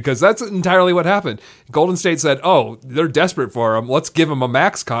they did? Because that's entirely what happened. Golden State said, "Oh, they're desperate for him. Let's give him a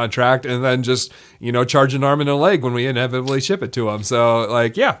max contract and then just charge an arm and a leg when we inevitably ship it to him."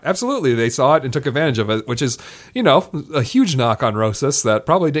 So, yeah, absolutely, they saw it and took advantage of it, which is a huge knock on Rosas that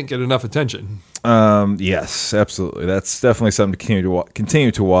probably didn't get enough attention. Yes, absolutely. That's definitely something to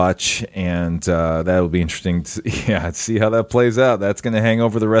continue to watch, and that'll be interesting to see how that plays out. That's going to hang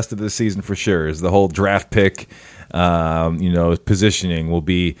over the rest of the season for sure. Is the whole draft pick, positioning will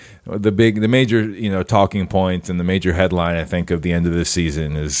be the major, talking point and the major headline, I think, of the end of this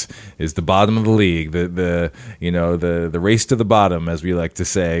season is the bottom of the league, the race to the bottom, as we like to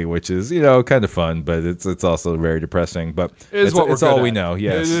say, which is kind of fun, but it's also very depressing. But it's all we know.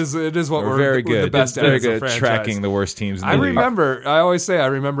 Yes, it is what we're very good. We're the best very at good at tracking the worst teams in the league. I always say I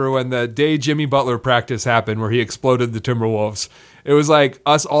remember when the day Jimmy Butler practice happened where he exploded the Timberwolves. It was like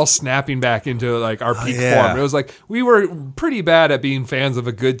us all snapping back into our peak form. It was like we were pretty bad at being fans of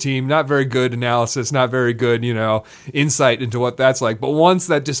a good team, not very good analysis, not very good, insight into what that's like. But once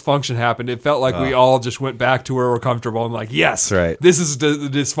that dysfunction happened, it felt like we all just went back to where we're comfortable and yes, that's right. This is the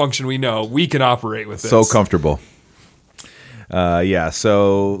dysfunction we know. We can operate with this. So comfortable.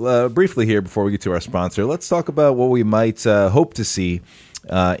 So briefly here before we get to our sponsor, let's talk about what we might hope to see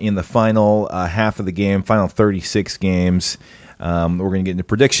in the final half of the game, final 36 games. We're going to get into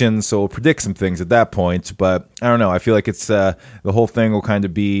predictions, so we'll predict some things at that point. But I don't know. I feel like it's the whole thing will kind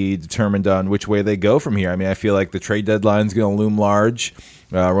of be determined on which way they go from here. I mean, I feel like the trade deadline is going to loom large.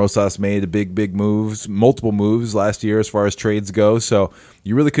 Rosas made big moves, multiple moves last year as far as trades go. So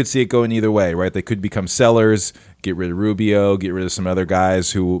you really could see it going either way, right? They could become sellers, get rid of Rubio, get rid of some other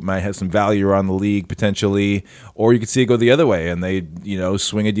guys who might have some value around the league potentially, or you could see it go the other way and they,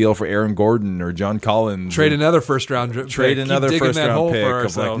 swing a deal for Aaron Gordon or John Collins. Trade another first-round pick. Trade another first-round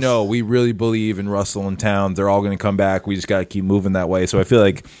pick of no, we really believe in Russell and Towns. They're all going to come back. We just got to keep moving that way. So I feel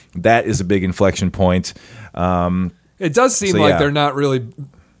like that is a big inflection point. It does seem like they're not really.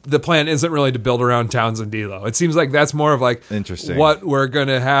 The plan isn't really to build around Towns and D'Lo. It seems like that's more of interesting what we're going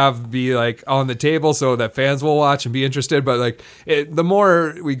to have be on the table so that fans will watch and be interested. But the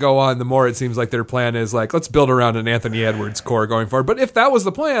more we go on, the more it seems like their plan is let's build around an Anthony Edwards core going forward. But if that was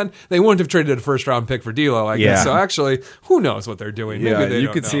the plan, they wouldn't have traded a first round pick for D'Lo, I guess. So actually, who knows what they're doing? Maybe they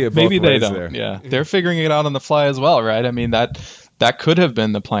don't know. See it both Maybe they ways don't. There. Yeah, they're figuring it out on the fly as well, right? I mean that could have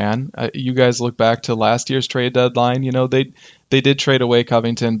been the plan. You guys look back to last year's trade deadline. They did trade away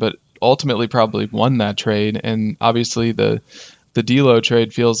Covington, but ultimately probably won that trade. And obviously the D'Lo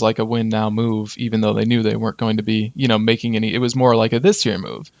trade feels like a win now move, even though they knew they weren't going to be, making any. It was more like a this year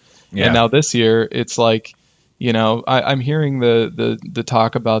move. Yeah. And now this year it's I'm hearing the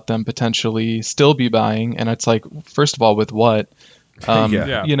talk about them potentially still be buying, and it's first of all, with what?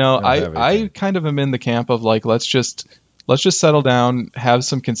 I kind of am in the camp of let's just settle down, have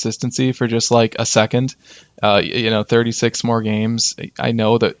some consistency for just a second. 36 more games. I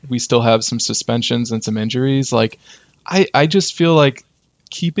know that we still have some suspensions and some injuries. I just feel like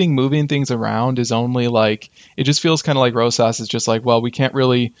keeping moving things around is only it just feels kind of like Rosas is just well, we can't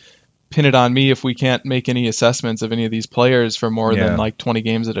really pin it on me if we can't make any assessments of any of these players for more than 20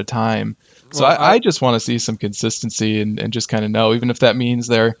 games at a time. So I just want to see some consistency and just kind of know, even if that means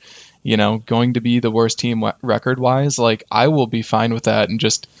they're, going to be the worst team record wise, I will be fine with that and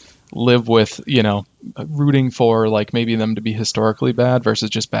just live with, rooting for maybe them to be historically bad versus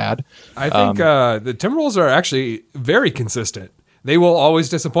just bad. I think the Timberwolves are actually very consistent. They will always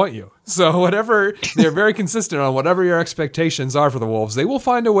disappoint you. So they're very consistent on whatever your expectations are for the Wolves. They will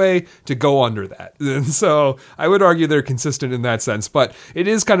find a way to go under that. And so I would argue they're consistent in that sense. But it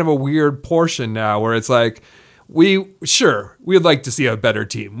is kind of a weird portion now where it's we'd like to see a better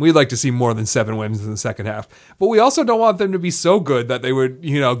team. We'd like to see more than 7 wins in the second half. But we also don't want them to be so good that they would,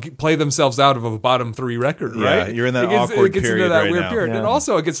 play themselves out of a bottom 3 record, right? Yeah, you're in that awkward period into that right weird now. period. Yeah. And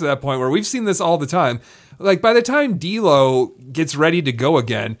also it gets to that point where we've seen this all the time. By the time D'Lo gets ready to go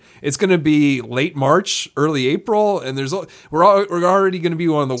again, it's going to be late March, early April, and we're already going to be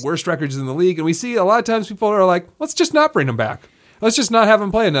one of the worst records in the league. And we see a lot of times people are let's just not bring him back. Let's just not have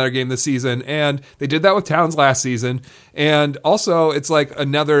him play another game this season. And they did that with Towns last season. And also, it's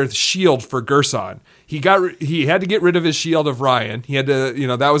another shield for Gerson. He had to get rid of his shield of Ryan. He had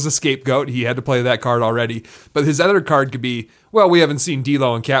to, that was a scapegoat. He had to play that card already. But his other card could be, well, we haven't seen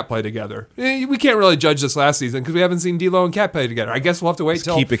D'Lo and Cat play together. We can't really judge this last season because we haven't seen D'Lo and Cat play together. I guess we'll have to wait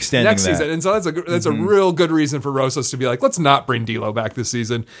till keep extending next season. And so that's a real good reason for Rosas to be let's not bring D'Lo back this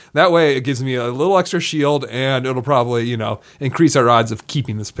season. That way it gives me a little extra shield and it'll probably, increase our odds of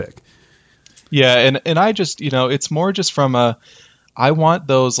keeping this pick. Yeah, and I just, it's more just from I want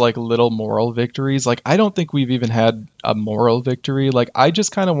those like little moral victories. Like, I don't think we've even had a moral victory. Like, I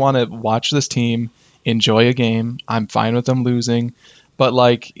just kind of want to watch this team, enjoy a game. I'm fine with them losing, but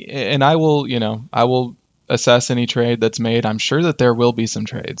like, and I will assess any trade that's made. I'm sure that there will be some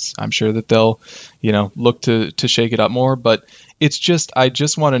trades. I'm sure that they'll, look to shake it up more, but it's just, I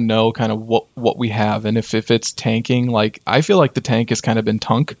just want to know kind of what we have. And if it's tanking, like, I feel like the tank has kind of been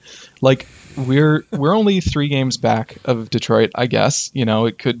tunk. Like, we're only 3 games back of Detroit, I guess.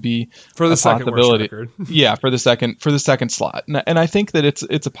 It could be for the second possibility. Worst record. Yeah, for the second slot. And I think that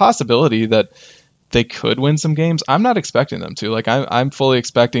it's a possibility that they could win some games. I'm not expecting them to. Like, I'm fully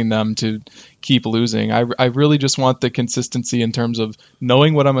expecting them to keep losing. I really just want the consistency in terms of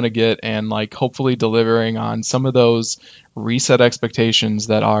knowing what I'm going to get and like hopefully delivering on some of those reset expectations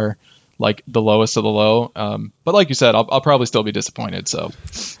that are like the lowest of the low. But like you said, I'll probably still be disappointed. So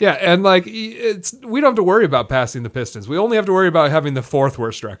yeah, and like we don't have to worry about passing the Pistons. We only have to worry about having the 4th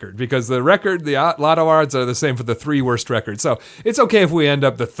worst record, because the lotto odds are the same for the 3 worst records. So it's okay if we end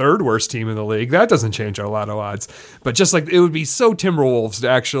up the 3rd worst team in the league. That doesn't change our lotto odds. But just like, it would be so Timberwolves to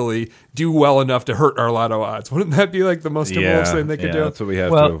actually do well enough to hurt our lotto odds. Wouldn't that be like the most Timberwolves thing they could do? That's what we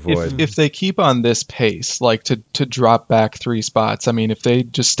have to avoid. If they keep on this pace, like to drop back 3 spots, I mean, if they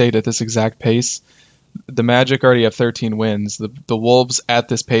just stayed at this exact pace, the Magic already have 13 wins. The Wolves at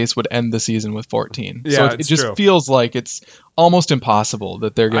this pace would end the season with 14. Yeah, so it just feels like it's almost impossible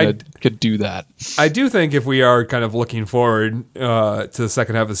that they're could do that. I do think if we are kind of looking forward to the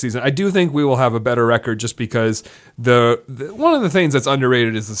second half of the season, I do think we will have a better record, just because the one of the things that's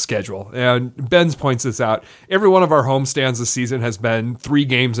underrated is the schedule. And Ben's points this out. Every one of our homestands this season has been 3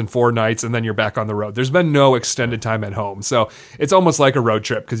 games and 4 nights, and then you're back on the road. There's been no extended time at home. So it's almost like a road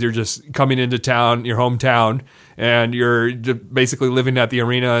trip, because you're just coming into town, your hometown, and you're basically living at the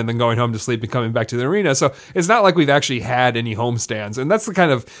arena and then going home to sleep and coming back to the arena. So it's not like we've actually had any homestands. And that's the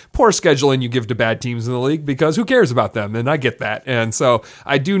kind of poor scheduling you give to bad teams in the league, because who cares about them? And I get that. And so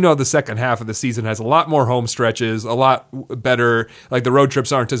I do know the second half of the season has a lot more home stretches, a lot better, like the road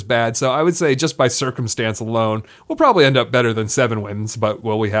trips aren't as bad. So I would say just by circumstance alone, we'll probably end up better than 7 wins, but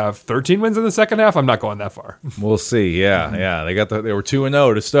will we have 13 wins in the second half? I'm not going that far. We'll see. Yeah. They were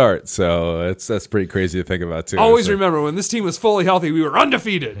 2-0 to start. So that's pretty crazy to think about too. Always remember, when this team was fully healthy, we were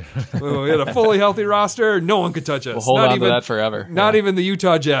undefeated. We had a fully healthy roster. No one could touch us. We'll hold on to that forever. Not even the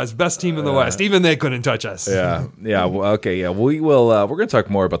Utah Jazz, best team in the West. Even they couldn't touch us. Yeah. Well, okay. Yeah. We will. We're going to talk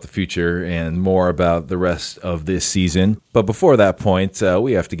more about the future and more about the rest of this season. But before that point,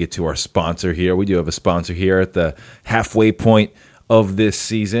 we have to get to our sponsor here. We do have a sponsor here at the halfway point of this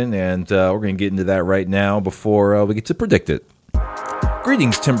season, and we're going to get into that right now before we get to predict it.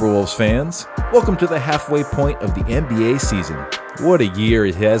 Greetings, Timberwolves fans. Welcome to the halfway point of the NBA season. What a year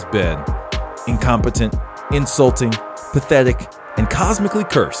it has been. Incompetent, insulting, pathetic, and cosmically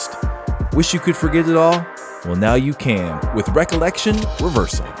cursed. Wish you could forget it all? Well, now you can with Recollection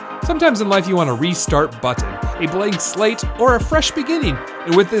Reversal. Sometimes in life you want a restart button, a blank slate, or a fresh beginning.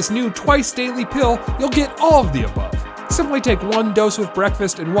 And with this new twice daily pill, you'll get all of the above. Simply take 1 dose with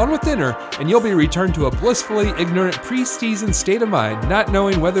breakfast and 1 with dinner, and you'll be returned to a blissfully ignorant pre-season state of mind, not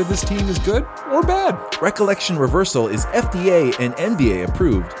knowing whether this team is good or bad. Recollection Reversal is FDA and NBA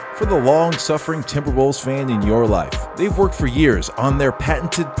approved for the long-suffering Timberwolves fan in your life. They've worked for years on their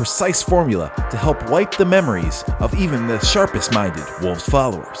patented precise formula to help wipe the memories of even the sharpest-minded Wolves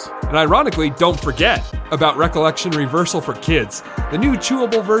followers. And ironically, don't forget about Recollection Reversal for Kids, the new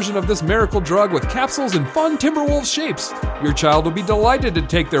chewable version of this miracle drug with capsules and fun Timberwolves shapes. Your child will be delighted to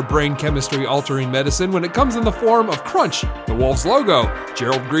take their brain chemistry altering medicine when it comes in the form of Crunch, the Wolves logo,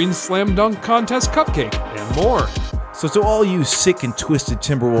 Gerald Green's Slam Dunk Contest cupcake, and more. So to all you sick and twisted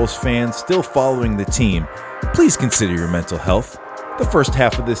Timberwolves fans still following the team, please consider your mental health. The first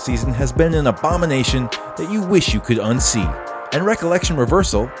half of this season has been an abomination that you wish you could unsee, and Recollection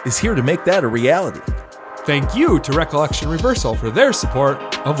Reversal is here to make that a reality. Thank you to Recollection Reversal for their support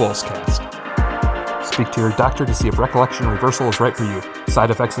of Wolvescast. Speak to your doctor to see if Recollection Reversal is right for you.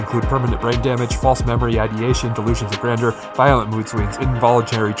 Side effects include permanent brain damage, false memory ideation, delusions of grandeur, violent mood swings,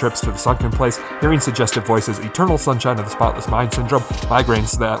 involuntary trips to the sunken place, hearing suggestive voices, eternal sunshine of the spotless mind syndrome,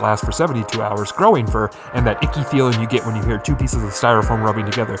 migraines that last for 72 hours, growing fur, and that icky feeling you get when you hear 2 pieces of styrofoam rubbing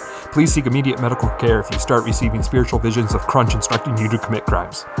together. Please seek immediate medical care if you start receiving spiritual visions of Crunch instructing you to commit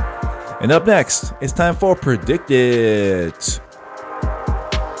crimes. And up next, it's time for Predict It.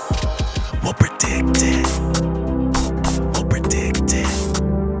 We'll predict it. We'll predict it.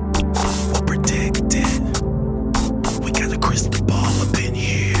 We'll predict it. We got a crystal ball up in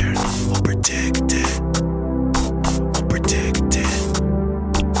here. We'll predict it. We'll predict it.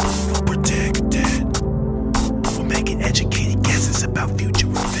 We'll predict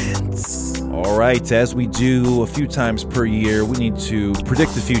right, as we do a few times per year, we need to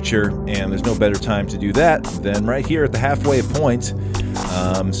predict the future, and there's no better time to do that than right here at the halfway point.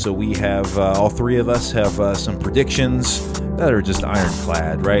 So we have, all three of us have some predictions that are just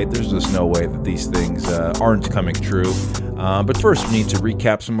ironclad, right? There's just no way that these things aren't coming true. But first, we need to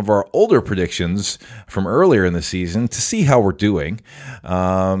recap some of our older predictions from earlier in the season to see how we're doing.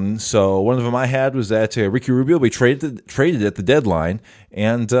 So one of them I had was that Ricky Rubio will be traded at the deadline,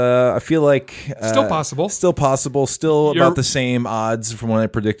 and I feel like still possible, still about the same odds from when I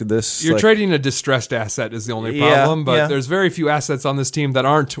predicted this. You're trading a distressed asset is the only problem, but there's very few assets on this team that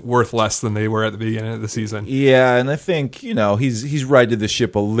aren't worth less than they were at the beginning of the season. Yeah, and I think he's righted the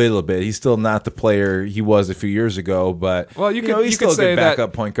ship a little bit. He's still not the player he was a few years ago, but he's still a good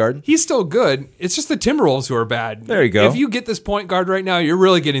backup point guard. He's still good. It's just the Timberwolves who are bad. There you go. If you get this point guard right now, you're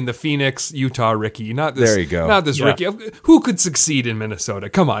really getting the Phoenix, Utah Ricky, not this. There you go. Not this Ricky. Who could succeed in Minnesota?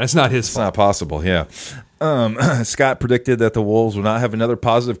 Come on, it's not his fault. It's not possible. Yeah. Scott predicted that the Wolves will not have another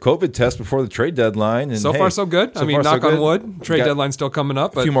positive COVID test before the trade deadline. And so far, so good. Knock on wood. Trade deadline's still coming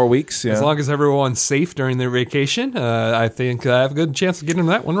up. A few more weeks. Yeah. As long as everyone's safe during their vacation, I think I have a good chance of getting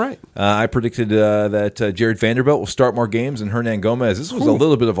that one right. I predicted that Jared Vanderbilt will start more games than Hernan Gomez. This was a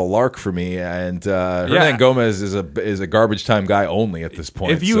little bit of a lark for me, and Hernan Gomez is a garbage time guy only at this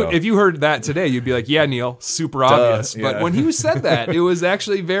point. If you heard that today, you'd be like, yeah, Neil, super obvious. Yeah. But when he said that, it was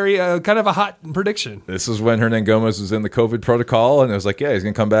actually very kind of a hot prediction. This was when Hernan Gomez was in the COVID protocol, and it was like, yeah, he's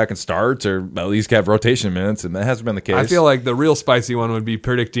going to come back and start, or at least have rotation minutes, and that hasn't been the case. I feel like the real spicy one would be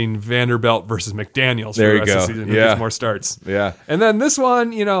predicting Vanderbilt versus McDaniels for the rest of the season. Who gets more starts. Yeah. And then this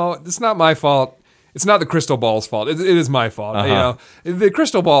one, it's not my fault. It's not the crystal ball's fault. It is my fault. The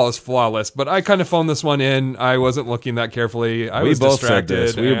crystal ball is flawless, but I kind of phoned this one in. I wasn't looking that carefully. I was distracted.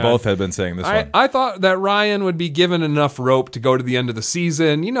 Said this. We both had been saying this one. I thought that Ryan would be given enough rope to go to the end of the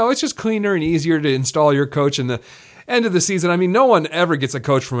season. It's just cleaner and easier to install your coach in the end of the season. I mean, no one ever gets a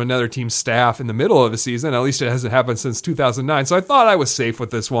coach from another team's staff in the middle of the season. At least it hasn't happened since 2009. So I thought I was safe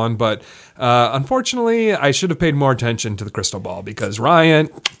with this one, but unfortunately, I should have paid more attention to the crystal ball because Ryan...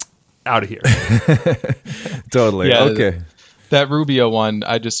 out of here. Totally. Yeah, okay. That Rubio one,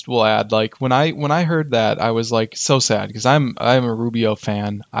 I just will add, like when I heard that, I was like so sad because I'm a Rubio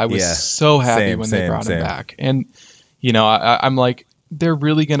fan. I was so happy when they brought him back. And I'm like, they're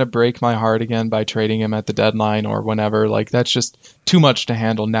really going to break my heart again by trading him at the deadline or whenever. Like that's just too much to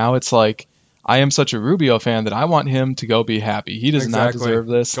handle. Now it's like I am such a Rubio fan that I want him to go be happy. He does not deserve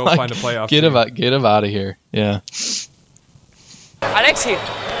this. Go find a playoff Get him out of here. Yeah. Alexi,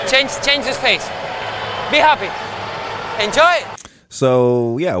 change his face. Be happy. Enjoy.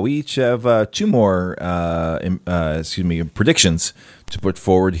 So, yeah, we each have two more predictions to put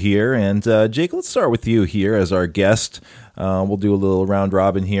forward here. And, Jake, let's start with you here as our guest. We'll do a little round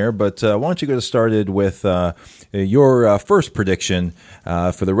robin here. But why don't you get us started with your first prediction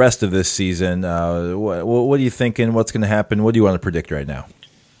for the rest of this season? What are you thinking? What's going to happen? What do you want to predict right now?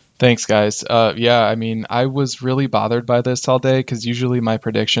 Thanks, guys. I mean, I was really bothered by this all day because usually my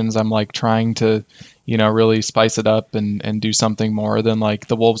predictions, I'm like trying to, really spice it up and do something more than like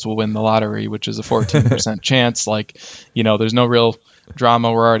the Wolves will win the lottery, which is a 14% chance. Like, there's no real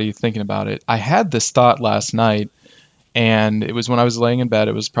drama. We're already thinking about it. I had this thought last night, and it was when I was laying in bed.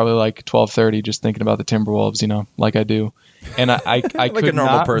 It was probably like 12:30, just thinking about the Timberwolves, like I do. And I like could a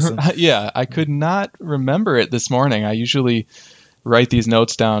normal not, person. Yeah, I could not remember it this morning. I usually write these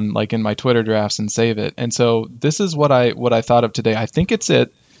notes down like in my Twitter drafts and save it. And so this is what I thought of today. I think it's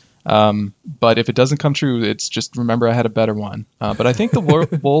it. But if it doesn't come true, it's just remember I had a better one. But I think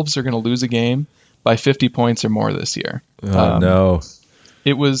the Wolves are going to lose a game by 50 points or more this year. Oh, no.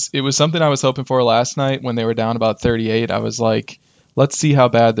 It was something I was hoping for last night when they were down about 38. I was like, let's see how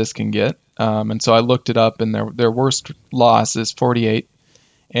bad this can get. And so I looked it up, and their worst loss is 48.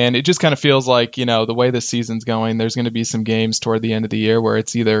 And it just kind of feels like, the way this season's going, there's going to be some games toward the end of the year where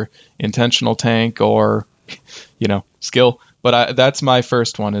it's either intentional tank or, skill. But that's my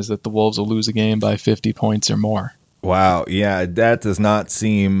first one, is that the Wolves will lose a game by 50 points or more. Wow. Yeah, that does not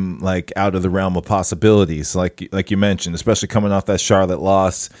seem like out of the realm of possibilities, like you mentioned, especially coming off that Charlotte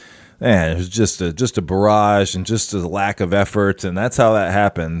loss. Man, it was just a barrage and just a lack of effort, and that's how that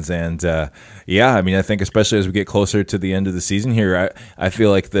happens. And I mean, I think especially as we get closer to the end of the season here, I feel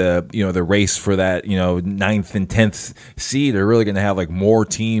like the race for that 9th and 10th seed are really going to have like more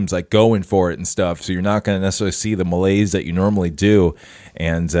teams like going for it and stuff. So you're not going to necessarily see the malaise that you normally do.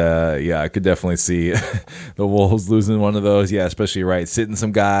 And I could definitely see the Wolves losing one of those. Yeah, especially sitting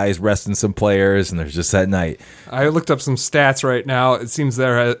some guys, resting some players, and there's just that night. I looked up some stats right now. It seems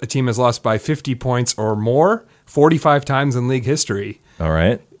a team has lost by 50 points or more 45 times in league history. All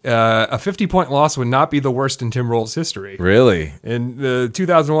right. a 50-point loss would not be the worst in Timberwolves history. Really? In the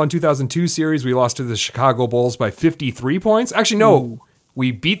 2001-2002 series, we lost to the Chicago Bulls by 53 points. Actually, no. Ooh.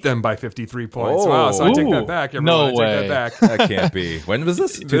 We beat them by 53 points. Wow, so I take that back. No way. Take that back. That can't be. When was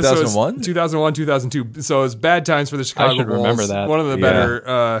this? 2001? 2001, 2002. So it was bad times for the Chicago Bulls. I should remember that. One of the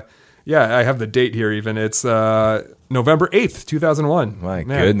better... I have the date here even. It's November 8th, 2001. My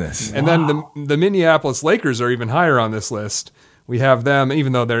goodness. And then the Minneapolis Lakers are even higher on this list. We have them,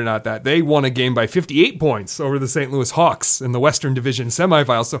 even though they're not that. They won a game by 58 points over the St. Louis Hawks in the Western Division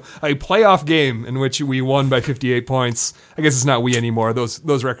semifinals. So a playoff game in which we won by 58 points. I guess it's not we anymore. Those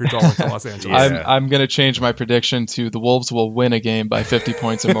records all went to Los Angeles. I'm going to change my prediction to the Wolves will win a game by 50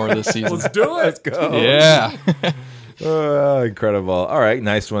 points or more this season. Let's do it. Let's go. Yeah. Incredible. All right,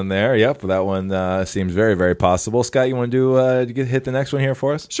 nice one there. Yep, that one seems very, very possible. Scott, you want to hit the next one here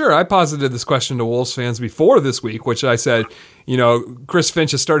for us? Sure. I posited this question to Wolves fans before this week, which I said, Chris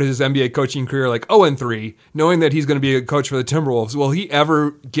Finch has started his NBA coaching career like 0-3, knowing that he's going to be a coach for the Timberwolves. Will he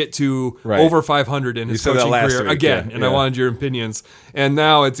ever get to over 500 in his coaching career again? And I wanted your opinions. And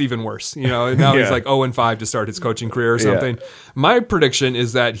now it's even worse. Now he's like 0-5 to start his coaching career or something. Yeah. My prediction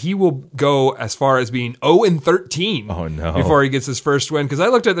is that he will go as far as being 0-13 before he gets his first win. Because I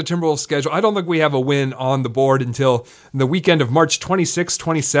looked at the Timberwolves schedule. I don't think we have a win on the board until the weekend of March 26th,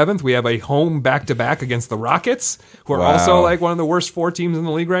 27th. We have a home back-to-back against the Rockets, who are also like one of the worst 4 teams in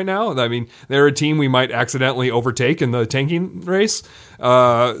the league right now. I mean, they're a team we might accidentally overtake in the tanking race.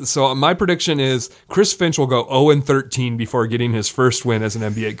 So my prediction is Chris Finch will go 0-13 before getting his first win as an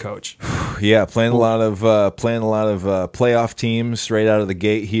NBA coach. Yeah, playing a lot of playoff teams straight out of the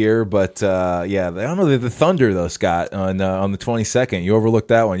gate here, but I don't know the Thunder though, Scott, on the 22nd. You overlooked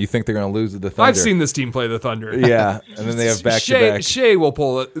that one. You think they're going to lose to the Thunder? I've seen this team play the Thunder. Yeah, and then they have back-to-back. Shea will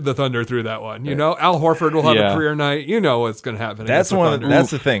pull the Thunder through that one. Al Horford will have a career night. You know what's going to happen. That's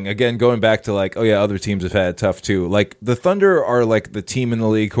the thing. Again, going back to other teams have had it tough too. Like the Thunder are like the team in the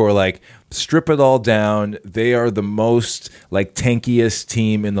league who are like, strip it all down. They are the most tankiest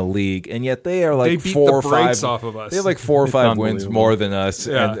team in the league, and yet they are like they 4 or 5 off of us. They have like 4 or 5 wins more than us,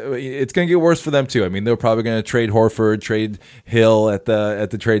 and it's going to get worse for them too. I mean, they're probably going to trade Horford, trade Hill at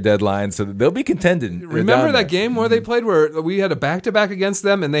the trade deadline, so they'll be contending. Remember that game where they played where we had a back-to-back against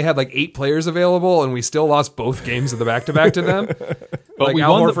them, and they had like 8 players available, and we still lost both games of the back-to-back to them. But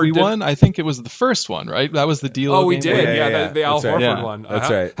we won. I think it was the first one, right? That was the deal. Oh, we did. The Al Horford one. That's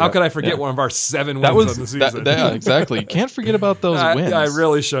right. How could I forget one of our 7 wins of the season? Exactly. You can't forget about those wins. I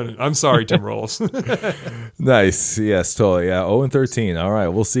really shouldn't. I'm sorry, Timberwolves. Nice. Yes, totally. Yeah, 0-13. All right.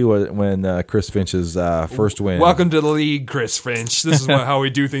 We'll see when Chris Finch's first win. Welcome to the league, Chris Finch. This is how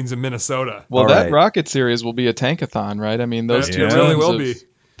we do things in Minnesota. Well, that Rocket series will be a tankathon, right? I mean, those two really will be.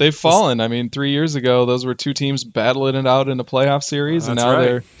 They've fallen. I mean, 3 years ago, those were 2 teams battling it out in a playoff series, and now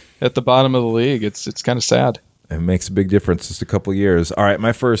they're at the bottom of the league. It's kind of sad. It makes a big difference. Just a couple of years. All right,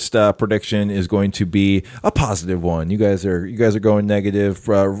 my first prediction is going to be a positive one. You guys are going negative,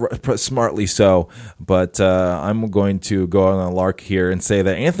 smartly so. But I'm going to go on a lark here and say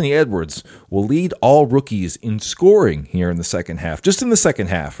that Anthony Edwards will lead all rookies in scoring here in the second half. Just in the second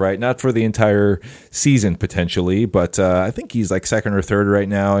half, right? Not for the entire season potentially, but I think he's like second or third right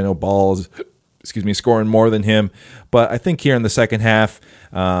now. I know Ball's scoring more than him. But I think here in the second half,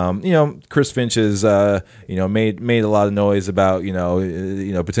 Chris Finch has made a lot of noise about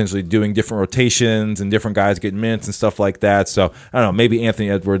potentially doing different rotations and different guys getting minutes and stuff like that. So I don't know, maybe Anthony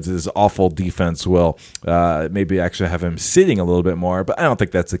Edwards' awful defense will maybe actually have him sitting a little bit more, but I don't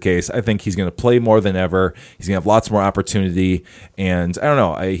think that's the case. I think he's going to play more than ever. He's going to have lots more opportunity, and I don't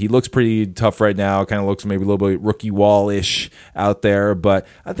know. He looks pretty tough right now. Kind of looks maybe a little bit rookie wall-ish out there, but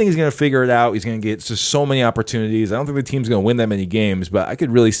I think he's going to figure it out. He's going to get just so many opportunities. I don't think the team's going to win that many games, but I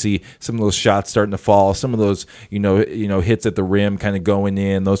could really see some of those shots starting to fall, some of those hits at the rim kind of going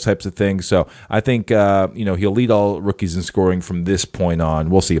in, those types of things. So I think he'll lead all rookies in scoring from this point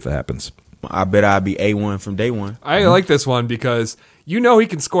on. We'll see if it happens. I bet I'll be A1 from day one. I like this one because he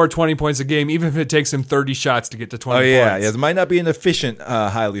can score 20 points a game, even if it takes him 30 shots to get to 20 points. Yeah. It might not be an efficient,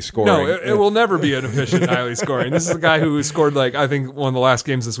 highly scoring. No, it will never be an efficient, highly scoring. This is a guy who scored, I think one of the last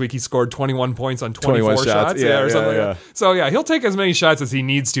games this week, he scored 21 points on 24 shots. Or something like that. So, he'll take as many shots as he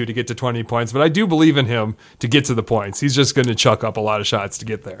needs to get to 20 points, but I do believe in him to get to the points. He's just going to chuck up a lot of shots to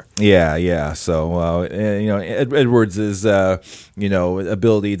get there. Yeah. So, Edwards'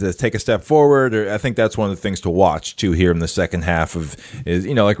 ability to take a step forward, I think that's one of the things to watch, too, here in the second half of is,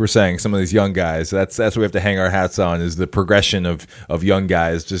 like we're saying, some of these young guys. That's what we have to hang our hats on, is the progression of young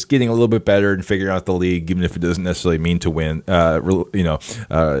guys just getting a little bit better and figuring out the league, even if it doesn't necessarily mean to win.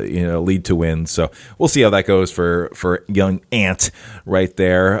 Lead to win. So we'll see how that goes for young Ant right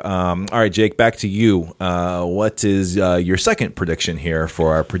there. All right, Jake, back to you. What is your second prediction here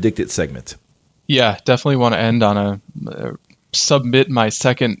for our predicted segment? Yeah, definitely want to end on submit my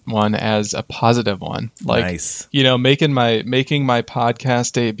second one as a positive one. Nice. Making my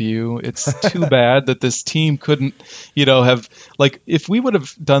podcast debut. It's too bad that this team couldn't, have, if we would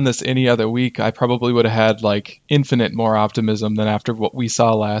have done this any other week, I probably would have had infinite more optimism than after what we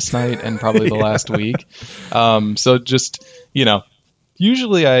saw last night and probably the last week. So just,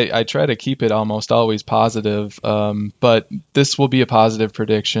 usually I try to keep it almost always positive, but this will be a positive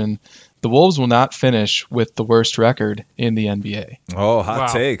prediction. The Wolves will not finish with the worst record in the NBA. Oh,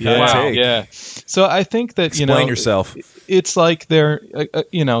 hot take. Yeah. So I think that, Explain yourself. It's like they're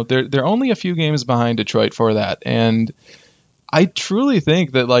only a few games behind Detroit for that. And I truly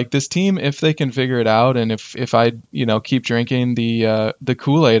think that this team, if they can figure it out, and if I, keep drinking the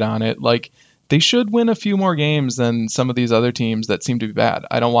Kool-Aid on it, they should win a few more games than some of these other teams that seem to be bad.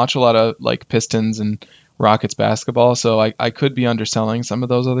 I don't watch a lot of Pistons and Rockets basketball, so I could be underselling some of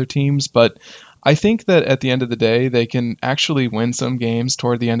those other teams, but I think that at the end of the day, they can actually win some games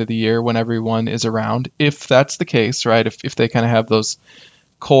toward the end of the year when everyone is around. If that's the case, right? If they kind of have those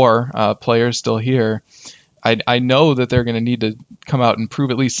core players still here, I know that they're going to need to come out and prove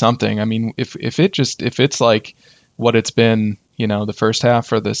at least something. I mean, if it's like what it's been, the first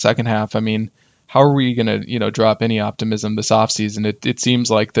half or the second half, I mean, how are we going to, drop any optimism this offseason? It seems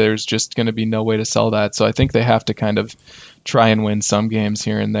like there's just going to be no way to sell that. So I think they have to kind of try and win some games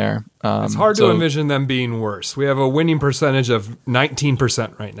here and there. It's hard to envision them being worse. We have a winning percentage of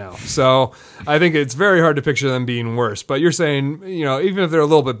 19% right now. So I think it's very hard to picture them being worse. But you're saying, even if they're a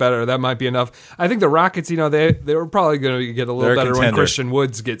little bit better, that might be enough. I think the Rockets, they were probably going to get a little better when Christian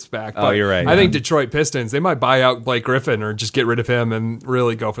Woods gets back. But you're right. I think Detroit Pistons, they might buy out Blake Griffin or just get rid of him and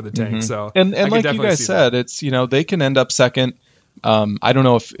really go for the tank. Mm-hmm. So and like you guys said, it's, they can end up second. I don't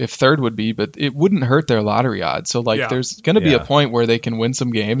know if third would be, but it wouldn't hurt their lottery odds. So there's going to be a point where they can win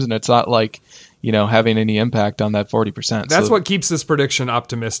some games, and it's not having any impact on that 40%. That's what keeps this prediction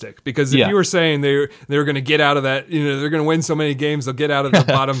optimistic. Because if you were saying they're going to get out of that, they're going to win so many games, they'll get out of the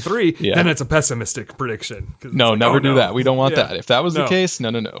bottom three, then it's a pessimistic prediction. No, never do that. We don't want that. If that was the case,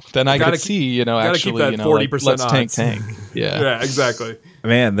 no. Then I could see, actually, keep that 40% let's odds. tank. Yeah, exactly.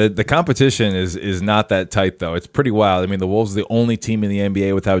 Man, the competition is not that tight, though. It's pretty wild. I mean, the Wolves are the only team in the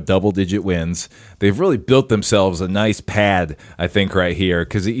NBA without double-digit wins. They've really built themselves a nice pad, I think, right here.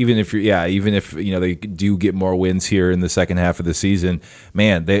 Because even if they do get more wins here in the second half of the season,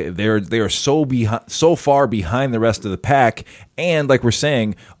 man, they are so far behind the rest of the pack. And like we're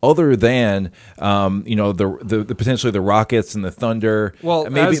saying, other than the potentially the Rockets and the Thunder,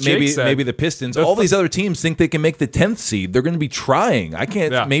 maybe the Pistons, all these other teams think they can make the 10th seed. They're going to be trying. I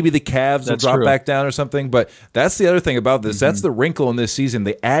can't. Yeah. Maybe the Cavs will drop back down or something. But that's the other thing about this. Mm-hmm. That's the wrinkle in this season.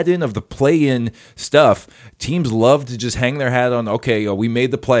 The add-in of the play-in stuff. Teams love to just hang their hat on. Okay, we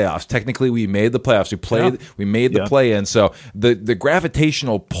made the playoffs. Technically, we made the playoffs. We made the play-in. So the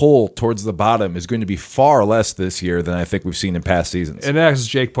gravitational pull towards the bottom is going to be far less this year than I think we've seen in past seasons. And as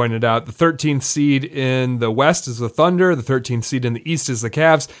Jake pointed out, the 13th seed in the West is the Thunder. The 13th seed in the East is the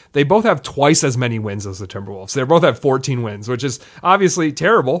Cavs. They both have twice as many wins as the Timberwolves. They both have 14 wins, which is obviously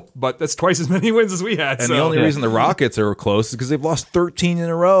terrible, but that's twice as many wins as we had. And the only reason the Rockets are close is because they've lost 13 in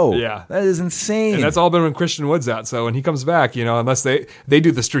a row. Yeah. That is insane. And that's all been when Christian Wood's out. So when he comes back, unless they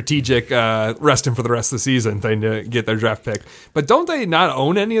do the strategic rest him for the rest of the season thing to get their draft pick. But don't they not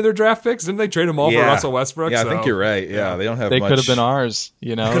own any of their draft picks? Didn't they trade them all for Russell Westbrook? Yeah, I think you're right. Yeah, they don't have much. They could have been ours.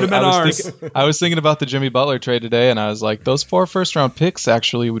 Could have been ours. I was thinking about the Jimmy Butler trade today, and I was like, those 4 first-round picks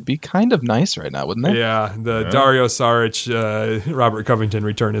actually would be kind of nice right now, wouldn't they? Yeah, the Dario Saric, Robert Covington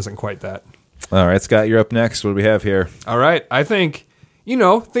return isn't quite that. All right, Scott, you're up next. What do we have here? All right, I think,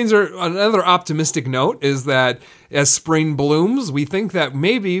 things are, another optimistic note is that as spring blooms, we think that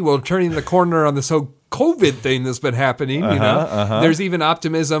maybe we're turning the corner on this whole COVID thing that's been happening. There's even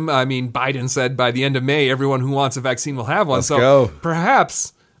optimism. I mean, Biden said by the end of May, everyone who wants a vaccine will have one. Let's go.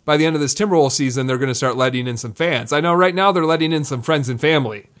 Perhaps by the end of this Timberwolves season, they're going to start letting in some fans. I know right now they're letting in some friends and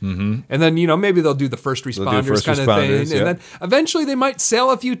family. And then, maybe they'll do the first responders kind of thing. Yeah. And then eventually they might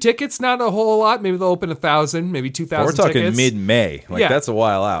sell a few tickets, not a whole lot. Maybe they'll open 1,000, maybe 2,000 We're talking tickets. mid-May. That's a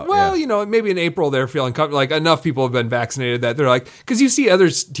while out. Well, maybe in April they're feeling comfortable. Like enough people have been vaccinated that they're like, because you see other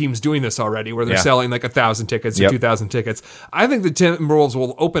teams doing this already where they're selling like 1,000 tickets or 2,000 tickets. I think the Timberwolves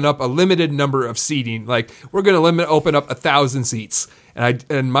will open up a limited number of seating. Like we're going to open up 1,000 seats.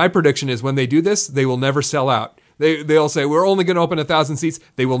 And my prediction is when they do this, they will never sell out. They'll say we're only going to open 1,000 seats.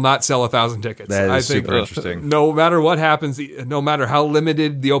 They will not sell 1,000 tickets. That is I think super interesting. No matter what happens, no matter how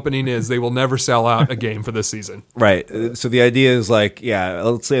limited the opening is, they will never sell out a game for this season. Right. So the idea is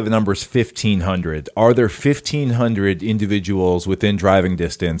let's say the number is 1,500. Are there 1,500 individuals within driving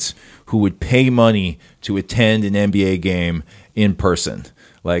distance who would pay money to attend an NBA game in person?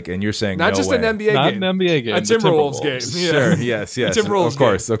 And you're saying not just an NBA Not game, an NBA game, a Timberwolves game. Yeah. Sure. Yes.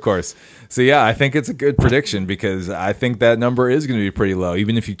 Timberwolves of course. So yeah, I think it's a good prediction because I think that number is going to be pretty low.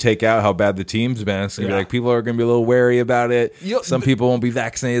 Even if you take out how bad the team's been, it's going to be people are going to be a little wary about it. Some people won't be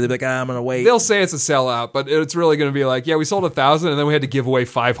vaccinated. They'll be like, I'm going to wait. They'll say it's a sellout, but it's really going to be like, we sold 1,000 and then we had to give away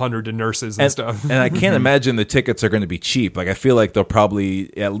 500 to nurses and stuff. And I can't imagine the tickets are going to be cheap. I feel like they'll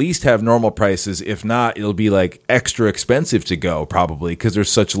probably at least have normal prices. If not, it'll be extra expensive to go probably because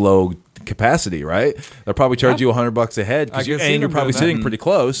there's such low capacity, right? They'll probably charge you $100 a head, and you're probably sitting pretty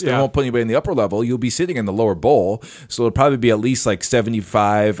close. They won't put anybody in the upper level. You'll be sitting in the lower bowl, so it'll probably be at least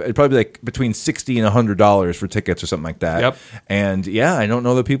 $75. It'd probably be between $60 and $100 for tickets or something like that. Yep. And I don't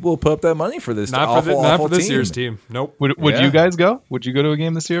know that people will put up that money for this. Not for this year's team. Nope. Would you guys go? Would you go to a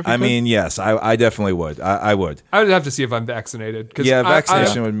game this year? I mean, yes, I definitely would. I would. I would have to see if I'm vaccinated.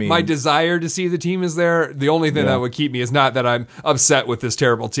 Vaccination would mean my desire to see the team is there. The only thing that would keep me is not that I'm upset with this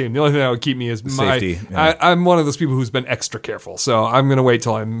terrible team. The only thing that would keep me is safety. I'm one of those people who's been extra careful, so I'm going to wait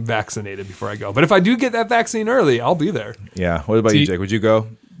till I'm vaccinated before I go. But if I do get that vaccine early, I'll be there. Yeah. What about you, Jake? Would you go?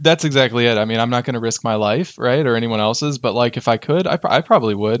 That's exactly it. I mean, I'm not going to risk my life, right, or anyone else's, but if I could, I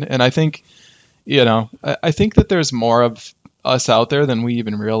probably would. And I think, I think that there's more of us out there than we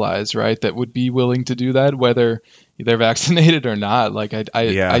even realize, right, that would be willing to do that, whether they're vaccinated or not.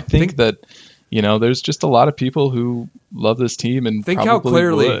 I think that. There's just a lot of people who love this team and think probably how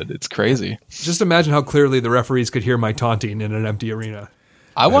clearly would. It's crazy. Just imagine how clearly the referees could hear my taunting in an empty arena.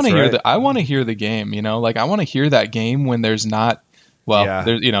 I want to hear I want to hear the game. I want to hear that game when there's not. Well,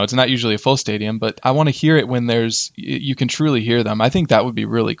 it's not usually a full stadium, but I want to hear it when you can truly hear them. I think that would be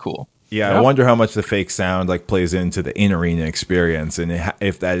really cool. Yeah, I wonder how much the fake sound plays into the in-arena experience, and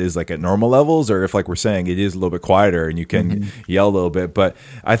if that is at normal levels, or if we're saying it is a little bit quieter and you can yell a little bit. But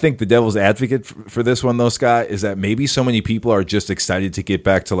I think the devil's advocate for this one, though, Scott, is that maybe so many people are just excited to get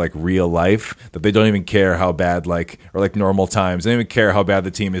back to real life that they don't even care how bad or normal times. They don't even care how bad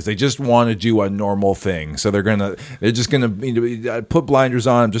the team is. They just want to do a normal thing, so they're just gonna put blinders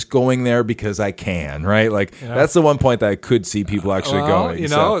on. I'm just going there because I can, right? That's the one point that I could see people actually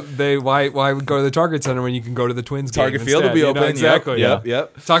going. Why go to the Target Center when you can go to the Twins game? Target Field will be open. Exactly.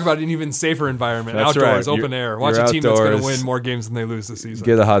 Yep. Talk about an even safer environment. That's outdoors, right. open air. Watch a team that's going to win more games than they lose this season.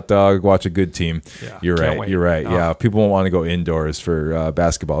 Get a hot dog. Watch a good team. Yeah, You're right. wait. You're right. No. Yeah. People won't want to go indoors for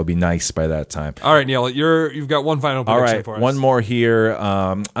basketball. It'll be nice by that time. All right, Neil. You've got one final prediction for us. One more here.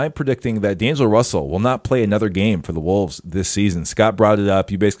 I'm predicting that D'Angelo Russell will not play another game for the Wolves this season. Scott brought it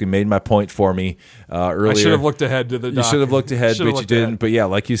up. You basically made my point for me earlier. I should have looked ahead to the doc. You should have looked ahead, but you didn't. But yeah,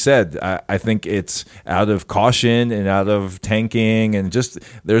 like you said, I think it's out of caution and out of tanking, and just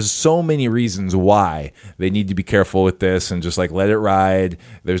there's so many reasons why they need to be careful with this and just let it ride.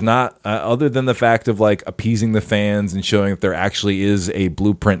 There's not other than the fact of appeasing the fans and showing that there actually is a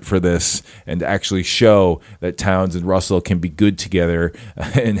blueprint for this, and to actually show that Towns and Russell can be good together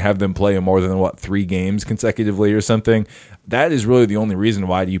and have them play in more than 3 games consecutively or something. That is really the only reason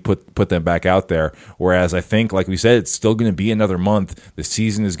why do you put them back out there. Whereas I think, like we said, it's still going to be another month. The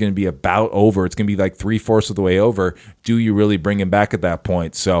season is going to be about over. It's going to be 3/4 of the way over. Do you really bring him back at that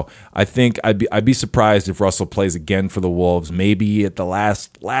point? So I think I'd be surprised if Russell plays again for the Wolves, maybe at the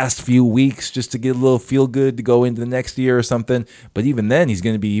last few weeks, just to get a little feel good to go into the next year or something. But even then, he's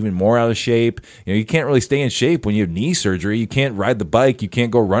going to be even more out of shape. You can't really stay in shape when you have knee surgery. You can't ride the bike. You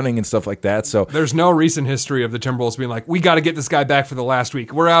can't go running and stuff like that. So there's no recent history of the Timberwolves being we got to get this guy back for the last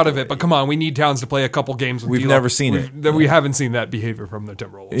week. We're out of it, but come on, we need Towns to play a couple games. We've never seen it. We haven't seen that behavior from the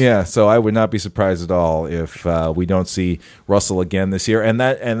Timberwolves. Yeah, so I would not be surprised at all if we don't see Russell again this year, and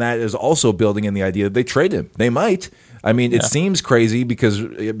that is also building in the idea that they trade him. They might. I mean, it seems crazy because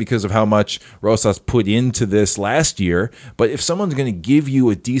of how much Rosas put into this last year. But if someone's going to give you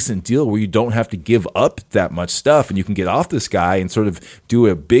a decent deal where you don't have to give up that much stuff and you can get off this guy and sort of do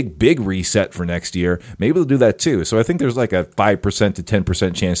a big reset for next year, maybe they'll do that too. So I think there's like a 5% to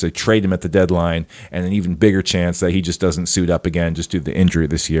 10% chance they trade him at the deadline, and an even bigger chance that he just doesn't suit up again just due to the injury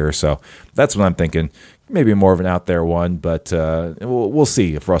this year. So that's what I'm thinking. Maybe more of an out there one, but we'll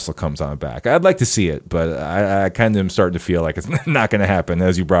see if Russell comes on back. I'd like to see it, but I kind of am starting to feel like it's not going to happen,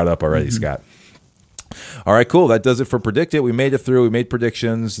 as you brought up already, Scott. All right, cool. That does it for Predict It. We made it through. We made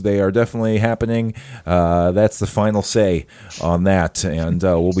predictions. They are definitely happening. That's the final say on that, and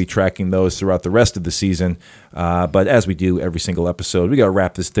we'll be tracking those throughout the rest of the season. But as we do every single episode, we got to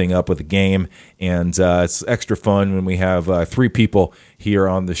wrap this thing up with a game, and it's extra fun when we have three people here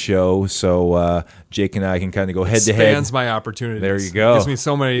on the show. So Jake and I can kind of go head to head. Expands my opportunities. There you go. Gives me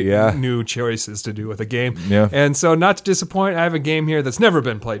so many new choices to do with a game. Yeah. And so, not to disappoint, I have a game here that's never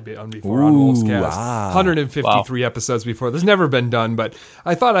been played on before on Wolves Cast. 153 episodes before. There's never been done, but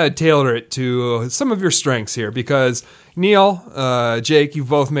I thought I'd tailor it to some of your strengths here because Neil, Jake, you've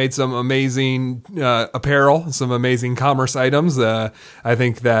both made some amazing apparel, some amazing commerce items. I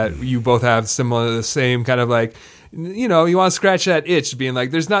think that you both have the same kind of like, you know, you want to scratch that itch being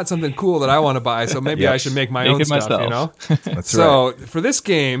like, there's not something cool that I want to buy, so maybe I should make my own stuff, myself. You know? That's right. For this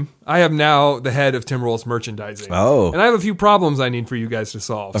game, I have now the head of Timberwolves merchandising. Oh. And I have a few problems I need for you guys to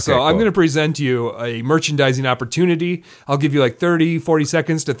solve. Okay, I'm going to present to you a merchandising opportunity. I'll give you like 30, 40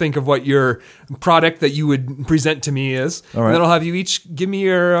 seconds to think of what your product that you would present to me is. All right. And then I'll have you each give me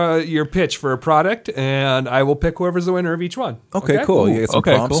your pitch for a product, and I will pick whoever's the winner of each one. Okay, cool. You got some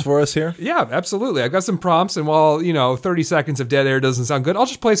prompts for us here? Yeah, absolutely. I've got some prompts, and while, 30 seconds of dead air doesn't sound good, I'll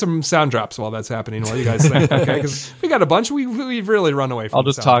just play some sound drops while that's happening, while you guys think, okay? Because we got a bunch. We've really run away from I'll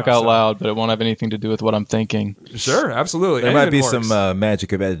just talk out loud, but it won't have anything to do with what I'm thinking. Sure, absolutely. There might be some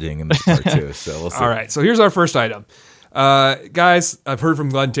magic of editing in this part, too, so we'll see. All right, so here's our first item. Guys, I've heard from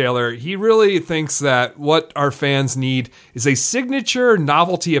Glenn Taylor. He really thinks that what our fans need is a signature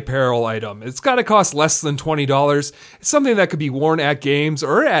novelty apparel item. It's got to cost less than $20. It's something that could be worn at games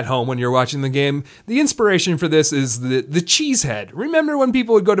or at home when you're watching the game. The inspiration for this is the cheese head. Remember when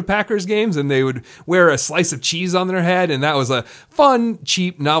people would go to Packers games and they would wear a slice of cheese on their head, and that was a fun,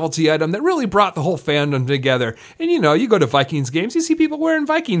 cheap novelty item that really brought the whole fandom together. And you go to Vikings games, you see people wearing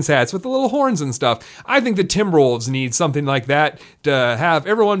Vikings hats with the little horns and stuff. I think the Timberwolves need something like that to have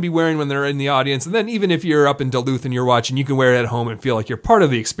everyone be wearing when they're in the audience. And then even if you're up in Duluth and you're watching, you can wear it at home and feel like you're part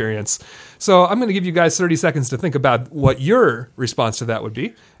of the experience. So I'm going to give you guys 30 seconds to think about what your response to that would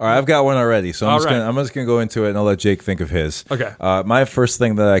be. All right, I've got one already, so I'm just going to go into it, and I'll let Jake think of his. Okay. My first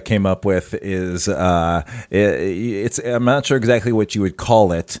thing that I came up with is I'm not sure exactly what you would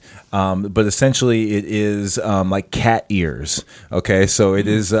call it, but essentially it is like cat ears. Okay, so it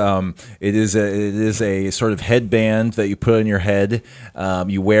is a sort of headband that you put on your head.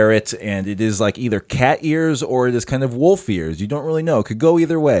 You wear it, and it is like either cat ears or it is kind of wolf ears. You don't really know. It could go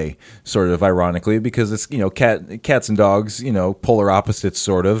either way, sort of ironically, because it's cats and dogs, polar opposites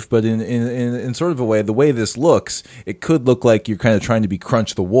sort of. But in sort of a way, the way this looks, it could look like you're kind of trying to be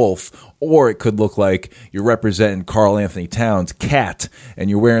Crunch the Wolf, or it could look like you're representing Karl Anthony Towns' cat, and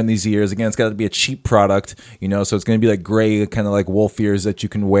you're wearing these ears. Again, it's got to be a cheap product, so it's going to be like gray, kind of like wolf ears that you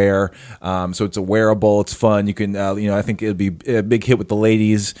can wear. So it's a wearable. It's fun. You can, I think it'd be a big hit with the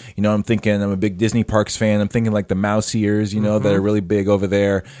ladies. I'm a big Disney Parks fan. I'm thinking like the mouse ears, that are really big over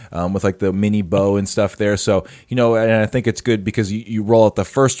there, with like the mini bow and stuff there. So, and I think it's good because you roll out the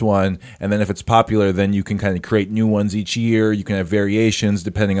first one, and then if it's popular, then you can kind of create new ones each year. You can have variations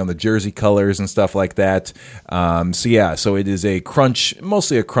depending on the jersey colors and stuff like that. So it is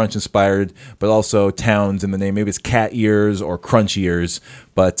mostly a Crunch inspired, but also Towns in the name. Maybe it's cat ears or Crunch ears.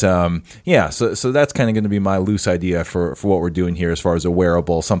 But so that's kind of going to be my loose idea for what we're doing here as far as a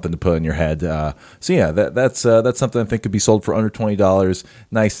wearable, something to put on your head. That's something I think could be sold for under $20.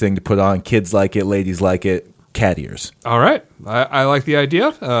 Nice thing to put on. Kids like it, ladies like it. Cat ears. All right, I like the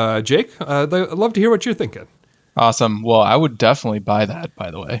idea. Jake, I'd love to hear what you're thinking. Awesome. Well, I would definitely buy that, by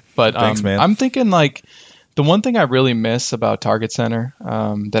the way. But thanks, man. I'm thinking like the one thing I really miss about Target Center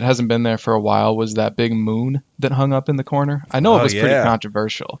that hasn't been there for a while was that big moon that hung up in the corner. I know it was pretty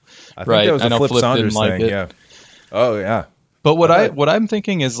controversial. I think that was a Flip Saunders thing. Yeah. Oh yeah. But what I'm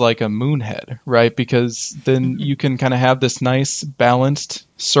thinking is like a moon head, right? Because then you can kind of have this nice balanced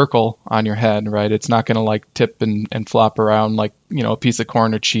circle on your head, right? It's not going to like tip and flop around like, a piece of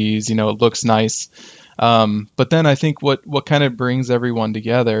corn or cheese. It looks nice. But then I think what kind of brings everyone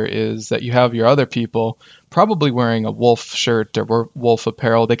together is that you have your other people probably wearing a Wolf shirt or Wolf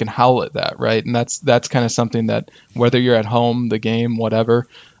apparel. They can howl at that, right? And that's kind of something that whether you're at home, the game, whatever,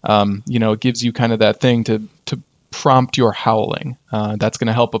 it gives you kind of that thing to prompt your howling. That's going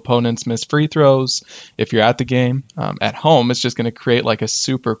to help opponents miss free throws if you're at the game. At home, it's just going to create like a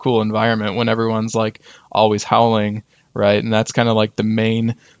super cool environment when everyone's like always howling, right? And that's kind of like the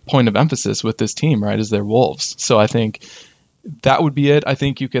main point of emphasis with this team, right, is they're Wolves. So I think that would be it. I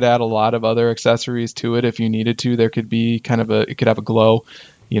think you could add a lot of other accessories to it if you needed to. There could be it could have a glow.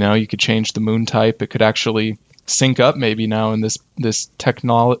 You could change the moon type. It could actually sync up maybe now in this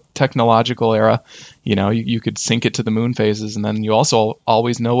technological era. You could sync it to the moon phases, and then you also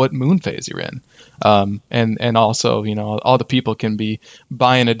always know what moon phase you're in. And also, all the people can be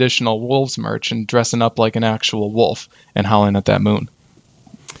buying additional Wolves merch and dressing up like an actual wolf and howling at that moon.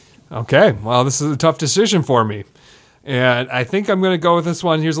 Okay, well, this is a tough decision for me. And I think I'm going to go with this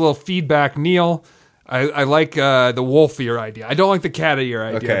one. Here's a little feedback, Neil. I like the wolf ear idea. I don't like the cat ear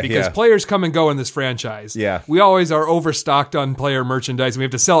idea because players come and go in this franchise. Yeah. We always are overstocked on player merchandise. We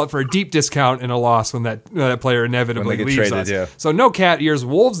have to sell it for a deep discount and a loss when that player inevitably leaves traded, us. Yeah. So no cat ears,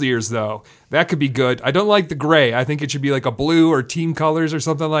 wolves ears though. That could be good. I don't like the gray. I think it should be like a blue or team colors or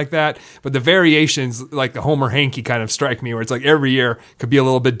something like that. But the variations, like the Homer Hanky, kind of strike me, where it's like every year could be a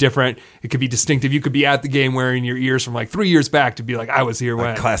little bit different. It could be distinctive. You could be at the game wearing your ears from like 3 years back to be like, I was here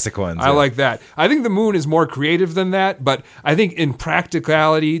when. Classic ones. I like that. I think the moon is more creative than that, but I think in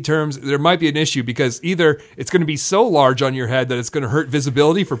practicality terms, there might be an issue because either it's going to be so large on your head that it's going to hurt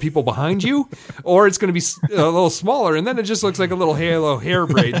visibility for people behind you, or it's going to be a little smaller, and then it just looks like a little halo hair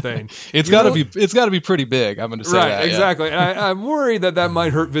braid thing. It's got to be pretty big. I'm going to say right, that. Exactly. Yeah. And I'm worried that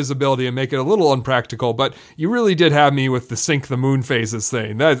might hurt visibility and make it a little unpractical. But you really did have me with the sync the moon phases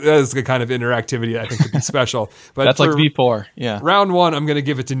thing. That is the kind of interactivity that I think could be special. But that's like V4. Yeah. Round one, I'm going to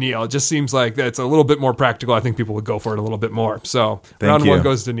give it to Neil. It just seems like that's a little bit more practical. I think people would go for it a little bit more. So round one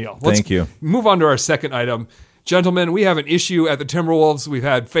goes to Neil. Thank you. Move on to our second item. Gentlemen, we have an issue at the Timberwolves. We've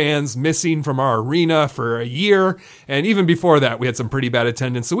had fans missing from our arena for a year, and even before that, we had some pretty bad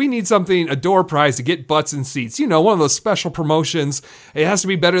attendance. So we need something, a door prize to get butts in seats. One of those special promotions. It has to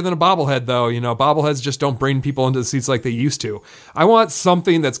be better than a bobblehead, though. Bobbleheads just don't bring people into the seats like they used to. I want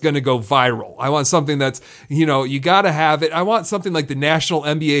something that's going to go viral. I want something that's, you got to have it. I want something like the national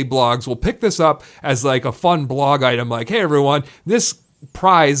NBA blogs will pick this up as like a fun blog item, like, hey, everyone, this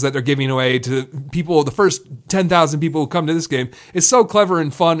prize that they're giving away to people, the first 10,000 people who come to this game, is so clever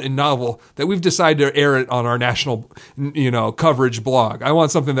and fun and novel that we've decided to air it on our national, coverage blog. I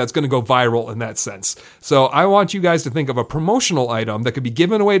want something that's going to go viral in that sense. So I want you guys to think of a promotional item that could be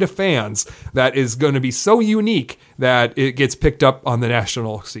given away to fans that is going to be so unique that it gets picked up on the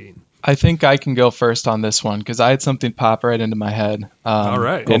national scene. I think I can go first on this one because I had something pop right into my head. All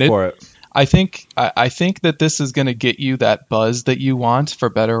right. Go for it. I think that this is going to get you that buzz that you want, for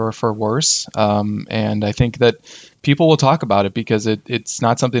better or for worse. And I think that people will talk about it because it's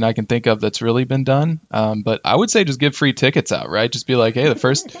not something I can think of that's really been done. But I would say just give free tickets out, right? Just be like, hey, the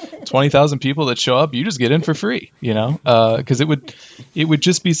first 20,000 people that show up, you just get in for free, because it would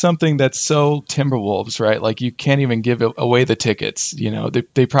just be something that's so Timberwolves, right? Like you can't even give away the tickets.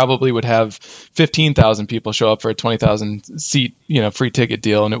 They probably would have 15,000 people show up for a 20,000 seat, free ticket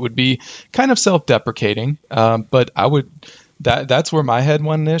deal. And it would be kind of self-deprecating. But I would... That's where my head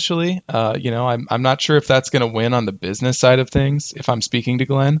went initially. I'm not sure if that's going to win on the business side of things, if I'm speaking to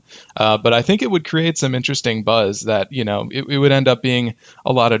Glenn. But I think it would create some interesting buzz that, it would end up being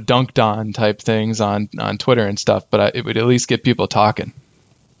a lot of dunked on type things on Twitter and stuff. But it would at least get people talking.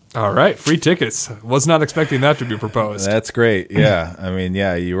 All right. Free tickets. Was not expecting that to be proposed. That's great. Yeah. I mean,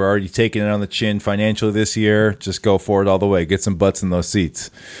 yeah, you were already taking it on the chin financially this year. Just go for it all the way. Get some butts in those seats.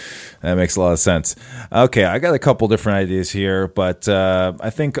 That makes a lot of sense. Okay, I got a couple different ideas here, but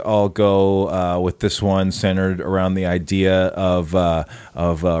I think I'll go with this one centered around the idea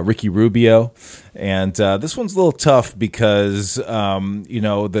of Ricky Rubio. And this one's a little tough because,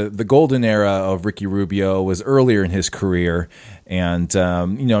 the golden era of Ricky Rubio was earlier in his career. And,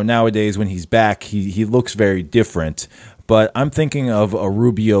 nowadays when he's back, he looks very different. But I'm thinking of a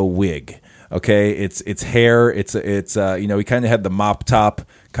Rubio wig. Okay, it's hair. It's he kind of had the mop top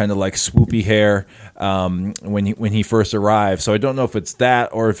kind of like swoopy hair when he first arrived. So I don't know if it's that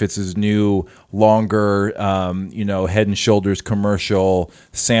or if it's his new longer, Head and Shoulders commercial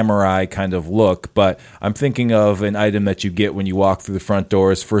samurai kind of look. But I'm thinking of an item that you get when you walk through the front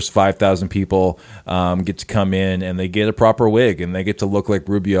doors. First 5,000 people get to come in and they get a proper wig and they get to look like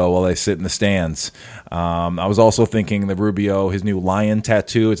Rubio while they sit in the stands. I was also thinking that Rubio, his new lion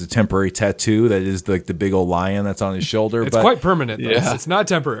tattoo, it's a temporary tattoo that is like the big old lion that's on his shoulder. It's quite permanent. Yeah. It's not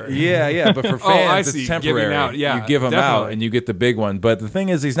temporary. Yeah. But for fans, it's temporary. Giving out. Yeah, you give him definitely. out and you get the big one. But the thing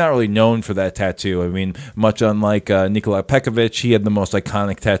is, he's not really known for that tattoo. I mean, much unlike Nikola Pekovic, he had the most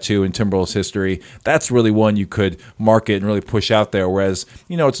iconic tattoo in Timberwolves history. That's really one you could market and really push out there. Whereas,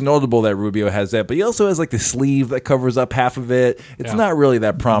 it's notable that Rubio has that, but he also has like the sleeve that covers up half of it. It's not really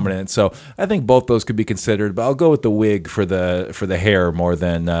that prominent. So I think both those could be considered, but I'll go with the wig for the hair more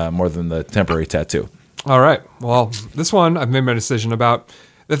than the temporary tattoo. All right. Well, this one I've made my decision about.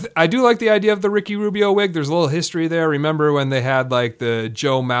 I do like the idea of the Ricky Rubio wig. There's a little history there. Remember when they had like the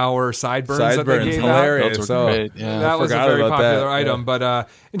Joe Mauer sideburns that they gave hilarious. out? Those were great. Yeah. That was a very popular item. Yeah. But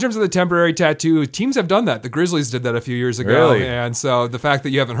in terms of the temporary tattoo, teams have done that. The Grizzlies did that a few years ago. Really? And so the fact that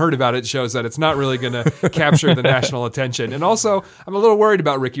you haven't heard about it shows that it's not really going to capture the national attention. And also, I'm a little worried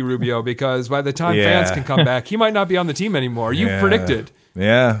about Ricky Rubio because by the time fans can come back, he might not be on the team anymore. You predicted.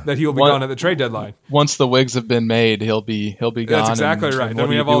 Yeah, that he'll be gone at the trade deadline. Once the wigs have been made, he'll be gone. That's exactly right. Then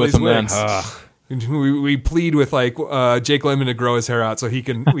we have all these wigs. We plead with Jake Layman to grow his hair out so we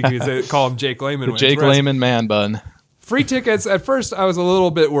can call him Jake Layman. Jake Layman man bun. Free tickets, at first I was a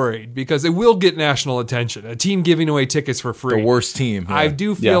little bit worried because it will get national attention. A team giving away tickets for free. The worst team. Yeah. I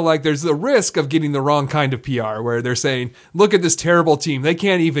do feel like there's the risk of getting the wrong kind of PR where they're saying, look at this terrible team. They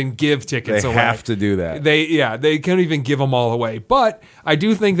can't even give tickets away. They have to do that. They can't even give them all away. But I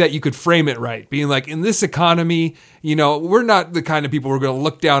do think that you could frame it right, being like, in this economy, we're not the kind of people who are going to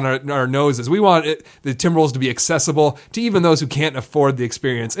look down our noses. We want the Timberwolves to be accessible to even those who can't afford the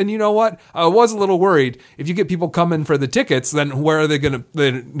experience. And you know what? I was a little worried. If you get people coming for the tickets, then where are they going to?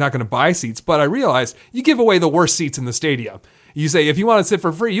 They're not going to buy seats. But I realized you give away the worst seats in the stadium. You say, if you want to sit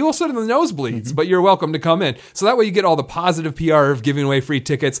for free, you will sit in the nosebleeds, but you're welcome to come in. So that way you get all the positive PR of giving away free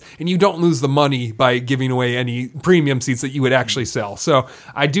tickets, and you don't lose the money by giving away any premium seats that you would actually sell. So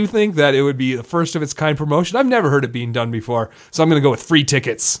I do think that it would be the first of its kind promotion. I've never heard it being done before. So I'm going to go with free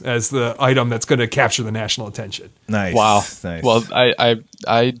tickets as the item that's going to capture the national attention. Nice. Wow. Nice. Well,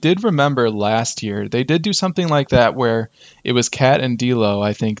 I did remember last year, they did do something like that where it was Kat and D'Lo,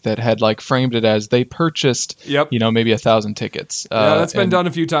 I think, that had framed it as they purchased, maybe 1,000 tickets. Yeah, that's been done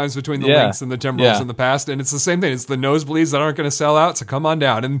a few times between the Lynx and the Timberwolves in the past, and it's the same thing. It's the nosebleeds that aren't going to sell out, so come on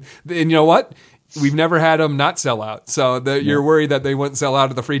down. And you know what? We've never had them not sell out, so you're worried that they wouldn't sell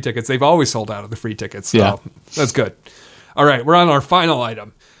out of the free tickets. They've always sold out of the free tickets, so that's good. All right, we're on our final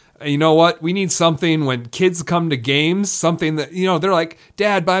item. You know what? We need something when kids come to games, something that, they're like,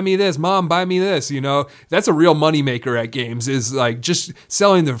 Dad, buy me this. Mom, buy me this. That's a real moneymaker at games, is like just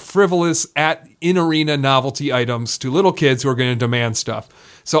selling the frivolous in-arena novelty items to little kids who are going to demand stuff.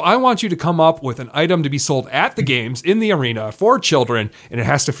 So I want you to come up with an item to be sold at the games in the arena for children, and it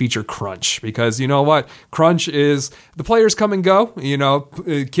has to feature Crunch, because you know what? Crunch is, the players come and go.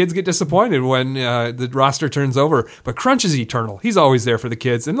 Kids get disappointed when the roster turns over, but Crunch is eternal. He's always there for the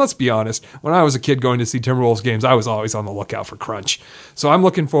kids. And let's be honest, when I was a kid going to see Timberwolves games, I was always on the lookout for Crunch. So I'm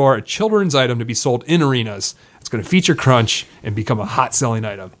looking for a children's item to be sold in arenas. It's going to feature Crunch and become a hot selling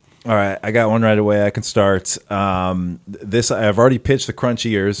item. All right, I got one right away. I can start. I've already pitched the Crunch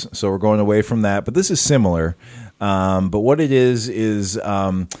ears, so we're going away from that. But this is similar. But what it is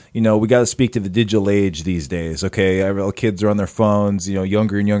we got to speak to the digital age these days. Okay, all kids are on their phones.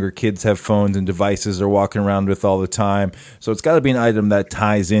 Younger and younger kids have phones and devices they're walking around with all the time. So it's got to be an item that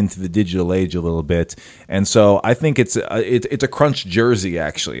ties into the digital age a little bit. And so I think it's a Crunch jersey,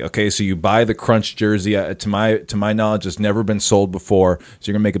 actually. Okay, so you buy the Crunch jersey. To my knowledge, it's never been sold before.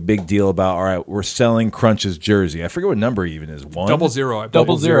 So you're gonna make a big deal about, all right, we're selling Crunch's jersey. I forget what number even is. 1? 00. I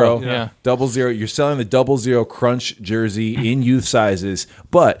believe. 00. Yeah. 00. You're selling the 00 Crunch jersey in youth sizes,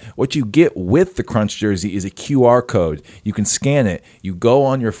 but what you get with the Crunch jersey is a QR code. You can scan it. You go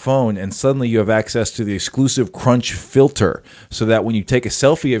on your phone, and suddenly you have access to the exclusive Crunch filter, so that when you take a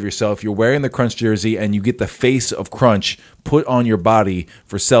selfie of yourself, you're wearing the Crunch jersey, and you get the face of Crunch put on your body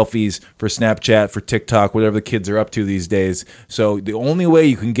for selfies, for Snapchat, for TikTok, whatever the kids are up to these days. So the only way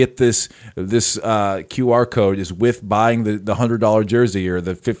you can get this QR code is with buying the $100 jersey or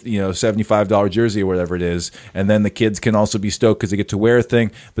the $75 jersey or whatever it is, and and then the kids can also be stoked because they get to wear a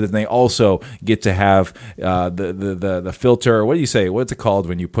thing, but then they also get to have the filter. What do you say? What's it called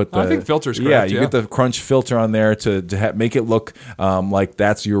when you put the? I think filter's correct. Yeah, you get the Crunch filter on there to make it look like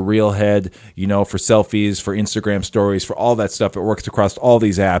that's your real head. For selfies, for Instagram stories, for all that stuff. It works across all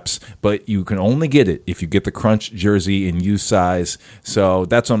these apps, but you can only get it if you get the Crunch jersey in U size. So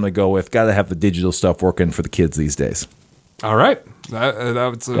that's what I'm going to go with. Got to have the digital stuff working for the kids these days. All right.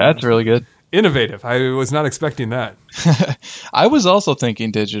 That's really good. Innovative. I was not expecting that. I was also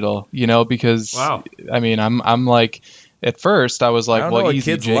thinking digital, because wow. I mean, I'm like, at first I was like, well,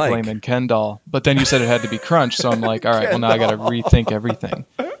 easy Jake Layman Ken doll, but then you said it had to be Crunch, so I'm like, all right, well now I got to rethink everything.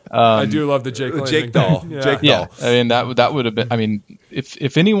 I do love the Jake doll. Yeah. Jake yeah. doll. I mean, that would have been. I mean,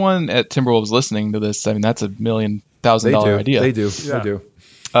 if anyone at Timberwolves listening to this, I mean, that's $1 million idea. They do. Yeah. They do.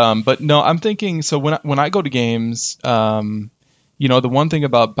 But no, I'm thinking. So when I go to games, the one thing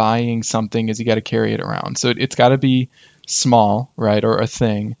about buying something is you got to carry it around. So it's got to be small, right, or a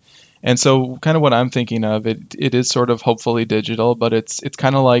thing. And so, kind of what I'm thinking of, it is sort of hopefully digital, but it's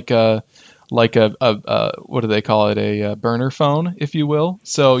kind of like a what do they call it? A burner phone, if you will.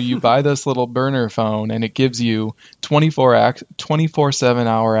 So you buy this little burner phone, and it gives you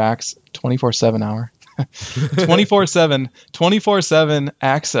 24/7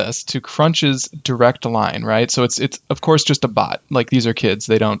 access to Crunch's direct line, right? So it's of course just a bot. Like, these are kids,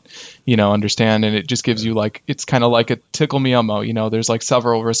 they don't understand, and it just gives you it's kind of like a Tickle Me Elmo. There's like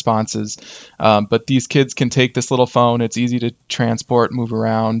several responses, but these kids can take this little phone. It's easy to transport, move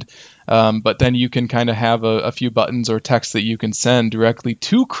around. But then you can kind of have a few buttons or text that you can send directly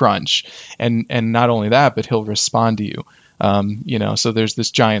to Crunch, and not only that, but he'll respond to you. So there's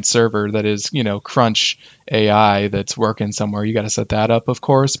this giant server that is, Crunch AI that's working somewhere. You got to set that up, of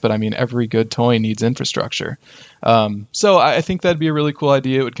course, but I mean, every good toy needs infrastructure. So I think that'd be a really cool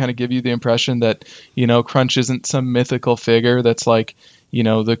idea. It would kind of give you the impression that, Crunch isn't some mythical figure that's like,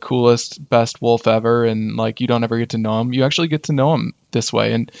 the coolest, best wolf ever, and like you don't ever get to know him. You actually get to know him this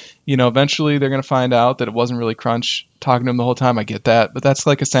way, and eventually they're going to find out that it wasn't really Crunch talking to him the whole time. I get that, but that's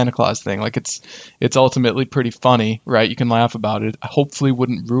like a Santa Claus thing. Like, it's ultimately pretty funny, right? You can laugh about it. Hopefully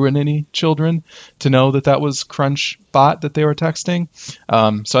wouldn't ruin any children to know that was Crunch bot that they were texting.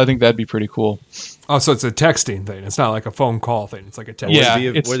 So I think that'd be pretty cool. Oh, so it's a texting thing. It's not like a phone call thing. It's like a text. Yeah,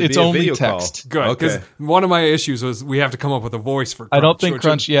 it's only text. Good, because one of my issues was we have to come up with a voice for Crunch. I don't think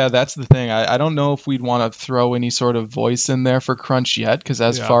Crunch, that's the thing. I don't know if we'd want to throw any sort of voice in there for Crunch yet, because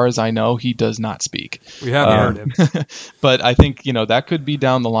as far as I know, he does not speak. We haven't heard him. But I think, that could be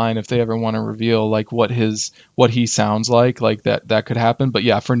down the line if they ever want to reveal like what he sounds like that could happen. But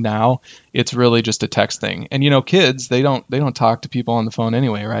yeah, for now, it's really just a text thing. And kids, they don't talk to people on the phone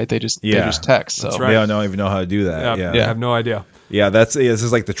anyway, right? They just text. So. That's right. They don't even know how to do that. Yeah. I have no idea. Yeah, this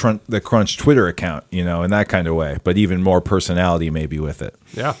is like the Crunch Twitter account, in that kind of way, but even more personality maybe with it.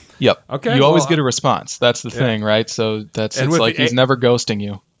 Yeah. Yep. Okay. You always get a response. That's the thing, right? So it's like he's never ghosting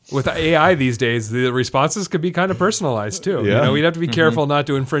you. With AI these days, the responses could be kind of personalized too. Yeah. We'd have to be careful not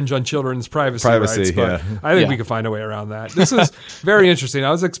to infringe on children's privacy rights, but I think we could find a way around that. This is very interesting.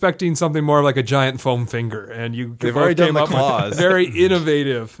 I was expecting something more like a giant foam finger, and they've already done the claws. With very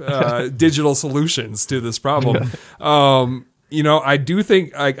innovative digital solutions to this problem. I do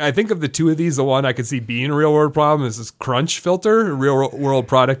think I think of the two of these, the one I could see being a real world problem is this Crunch filter. A real world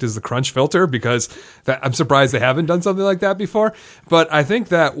product is the Crunch filter, because I'm surprised they haven't done something like that before. But I think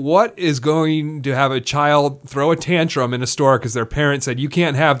that what is going to have a child throw a tantrum in a store because their parent said you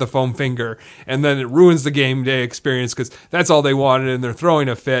can't have the foam finger, and then it ruins the game day experience because that's all they wanted and they're throwing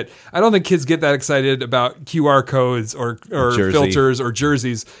a fit. I don't think kids get that excited about QR codes or filters or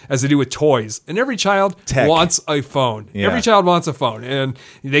jerseys as they do with toys. And every child wants a phone. Yeah. Every child wants a phone, and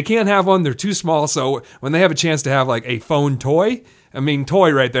they can't have one. They're too small. So when they have a chance to have like a phone toy,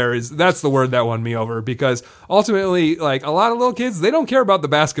 toy right there that's the word that won me over, because ultimately, like, a lot of little kids, they don't care about the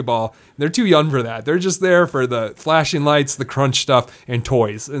basketball. They're too young for that. They're just there for the flashing lights, the Crunch stuff, and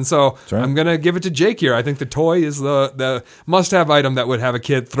toys. And so I'm going to give it to Jake here. I think the toy is the must-have item that would have a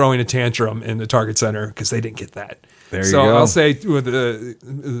kid throwing a tantrum in the Target Center because they didn't get that. There you go. I'll say with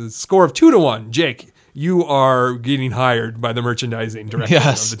a score of 2-1, Jake, you are getting hired by the merchandising director of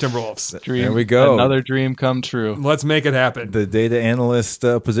the Timberwolves. There we go. Another dream come true. Let's make it happen. The data analyst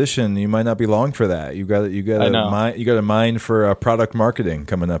position, you might not be long for that. You got a mind for product marketing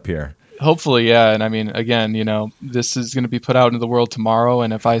coming up here. Hopefully, yeah. And again, this is going to be put out into the world tomorrow.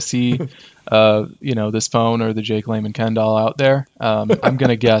 And if I see, this phone or the Jake Layman Ken doll out there, I'm going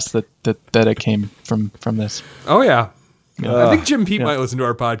to guess that it came from this. Oh yeah. I think Jim Pete might listen to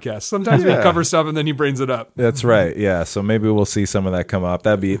our podcast. Sometimes we cover stuff and then he brings it up. That's right. Yeah. So maybe we'll see some of that come up.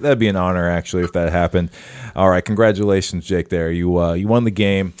 That'd be an honor actually if that happened. All right. Congratulations, Jake. There, you won the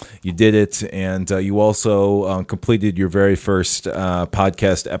game. You did it, and you also completed your very first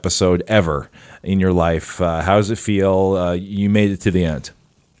podcast episode ever in your life. How does it feel? You made it to the end.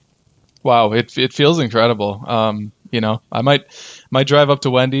 Wow, it feels incredible. I might drive up to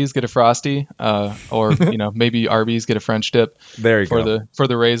Wendy's, get a Frosty, or maybe Arby's, get a French dip. There you go. For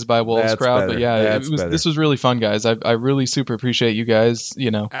the Raised by Wolves That's crowd. better. But yeah, That's this was really fun, guys. I really super appreciate you guys.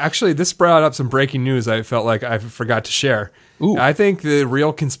 Actually, this brought up some breaking news I felt like I forgot to share. Ooh. I think the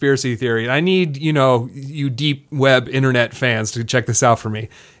real conspiracy theory, and I need, you deep web internet fans to check this out for me,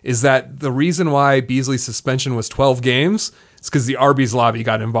 is that the reason why Beasley's suspension was 12 games is because the Arby's lobby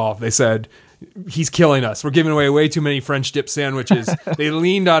got involved. They said, he's killing us. We're giving away way too many French dip sandwiches. They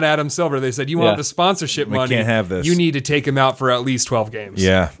leaned on Adam Silver. They said, you want the sponsorship money. We can't have this. You need to take him out for at least 12 games.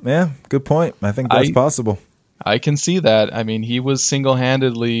 Yeah. Good point. I think that's possible. I can see that. I mean, he was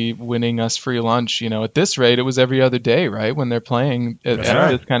single-handedly winning us free lunch. At this rate, it was every other day, right? When they're playing at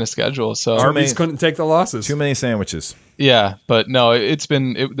this kind of schedule. So Arby's couldn't take the losses. Too many sandwiches. Yeah, but no,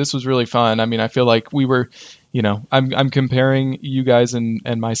 this was really fun. I mean, I feel like we were, I'm comparing you guys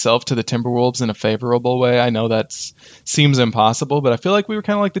and myself to the Timberwolves in a favorable way. I know that seems impossible, but I feel like we were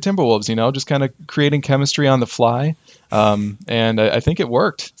kind of like the Timberwolves, just kind of creating chemistry on the fly. And I think it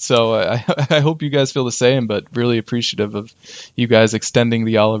worked. So I hope you guys feel the same, but really appreciative of you guys extending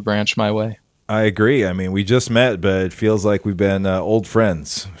the olive branch my way. I agree. I mean, we just met, but it feels like we've been old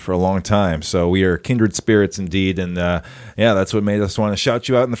friends for a long time. So we are kindred spirits indeed. And that's what made us want to shout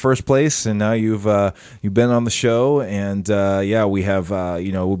you out in the first place. And now you've been on the show, and we have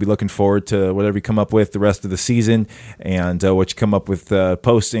we'll be looking forward to whatever you come up with the rest of the season, and what you come up with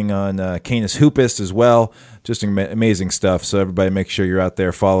posting on Canis Hoopus as well. Just amazing stuff. So everybody make sure you're out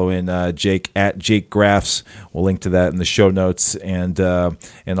there following Jake at Jake Graffs. We'll link to that in the show notes and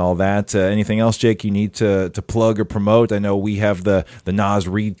all that. Anything else, Jake, you need to plug or promote? I know we have the Nas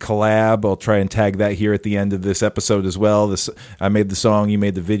Reed collab. I'll try and tag that here at the end of this episode as well. I made the song, you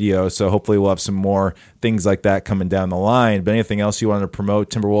made the video, so hopefully we'll have some more things like that coming down the line. But anything else you want to promote,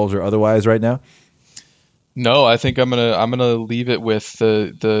 Timberwolves or otherwise, right now? No, I think I'm gonna leave it with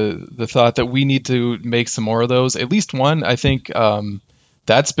the thought that we need to make some more of those. At least one. I think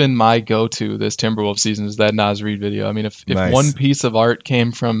that's been my go-to this Timberwolves season, is that Nas Reed video. I mean, if Nice. one piece of art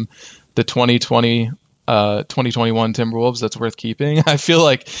came from the 2021 Timberwolves that's worth keeping, I feel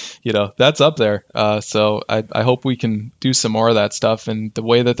like that's up there. So I hope we can do some more of that stuff. And the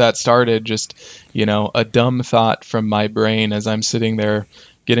way that started, just a dumb thought from my brain as I'm sitting there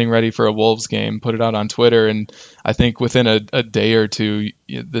getting ready for a Wolves game, put it out on Twitter, and I think within a day or two,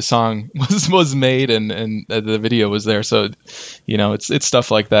 the song was made and the video was there. So, it's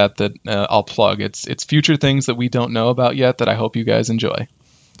stuff like that I'll plug. It's future things that we don't know about yet that I hope you guys enjoy.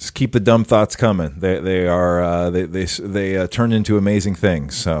 Just keep the dumb thoughts coming. They turn into amazing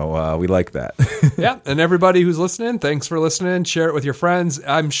things. So we like that. Yeah, and everybody who's listening, thanks for listening. Share it with your friends.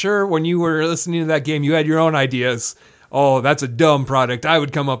 I'm sure when you were listening to that game, you had your own ideas. Oh, that's a dumb product. I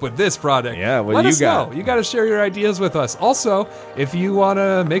would come up with this product. Yeah, what Let do you us got? know. You got to share your ideas with us. Also, if you want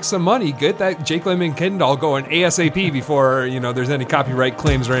to make some money, get that Jake Lemon Kindle going ASAP before there's any copyright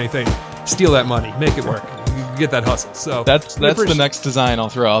claims or anything. Steal that money. Make it work. You get that hustle. So that's the next design I'll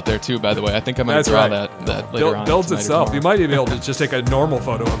throw out there too. By the way, I think I'm going to draw that later on. Builds itself. You might be able to just take a normal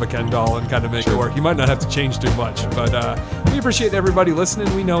photo of a Ken doll and kind of make it work. You might not have to change too much, but we appreciate everybody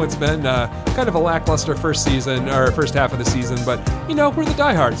listening. We know it's been kind of a lackluster first half of the season, but we're the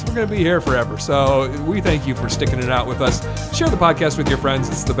diehards. We're going to be here forever. So we thank you for sticking it out with us. Share the podcast with your friends.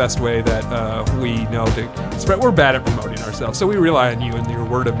 It's the best way that we know to spread. We're bad at promoting ourselves, so we rely on you and your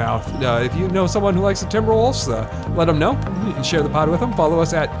word of mouth. If you know someone who likes the Timberwolves, let them know and share the pod with them. Follow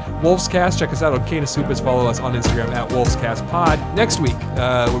us at Wolvescast. Check us out on Canis Hoopus. Follow us on Instagram at WolvescastPod. Next week,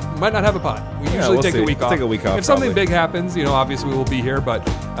 we might not have a pod. We usually we'll take see. a week We'll off. take a week off, If something probably. big happens, obviously we'll be here. But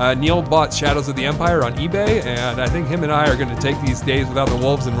Neil bought Shadows of the Empire on eBay, and I think him and I are going to take these days without the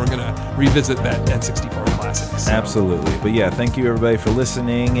Wolves, and we're going to revisit that N64 classic. So. Absolutely. But yeah, thank you everybody for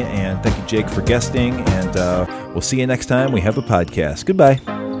listening, and thank you, Jake, for guesting, and we'll see you next time we have a podcast. Goodbye.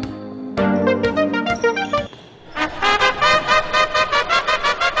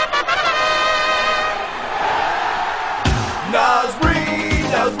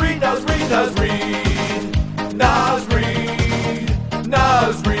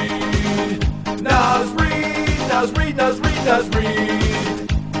 Nas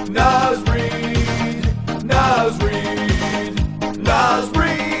Reed.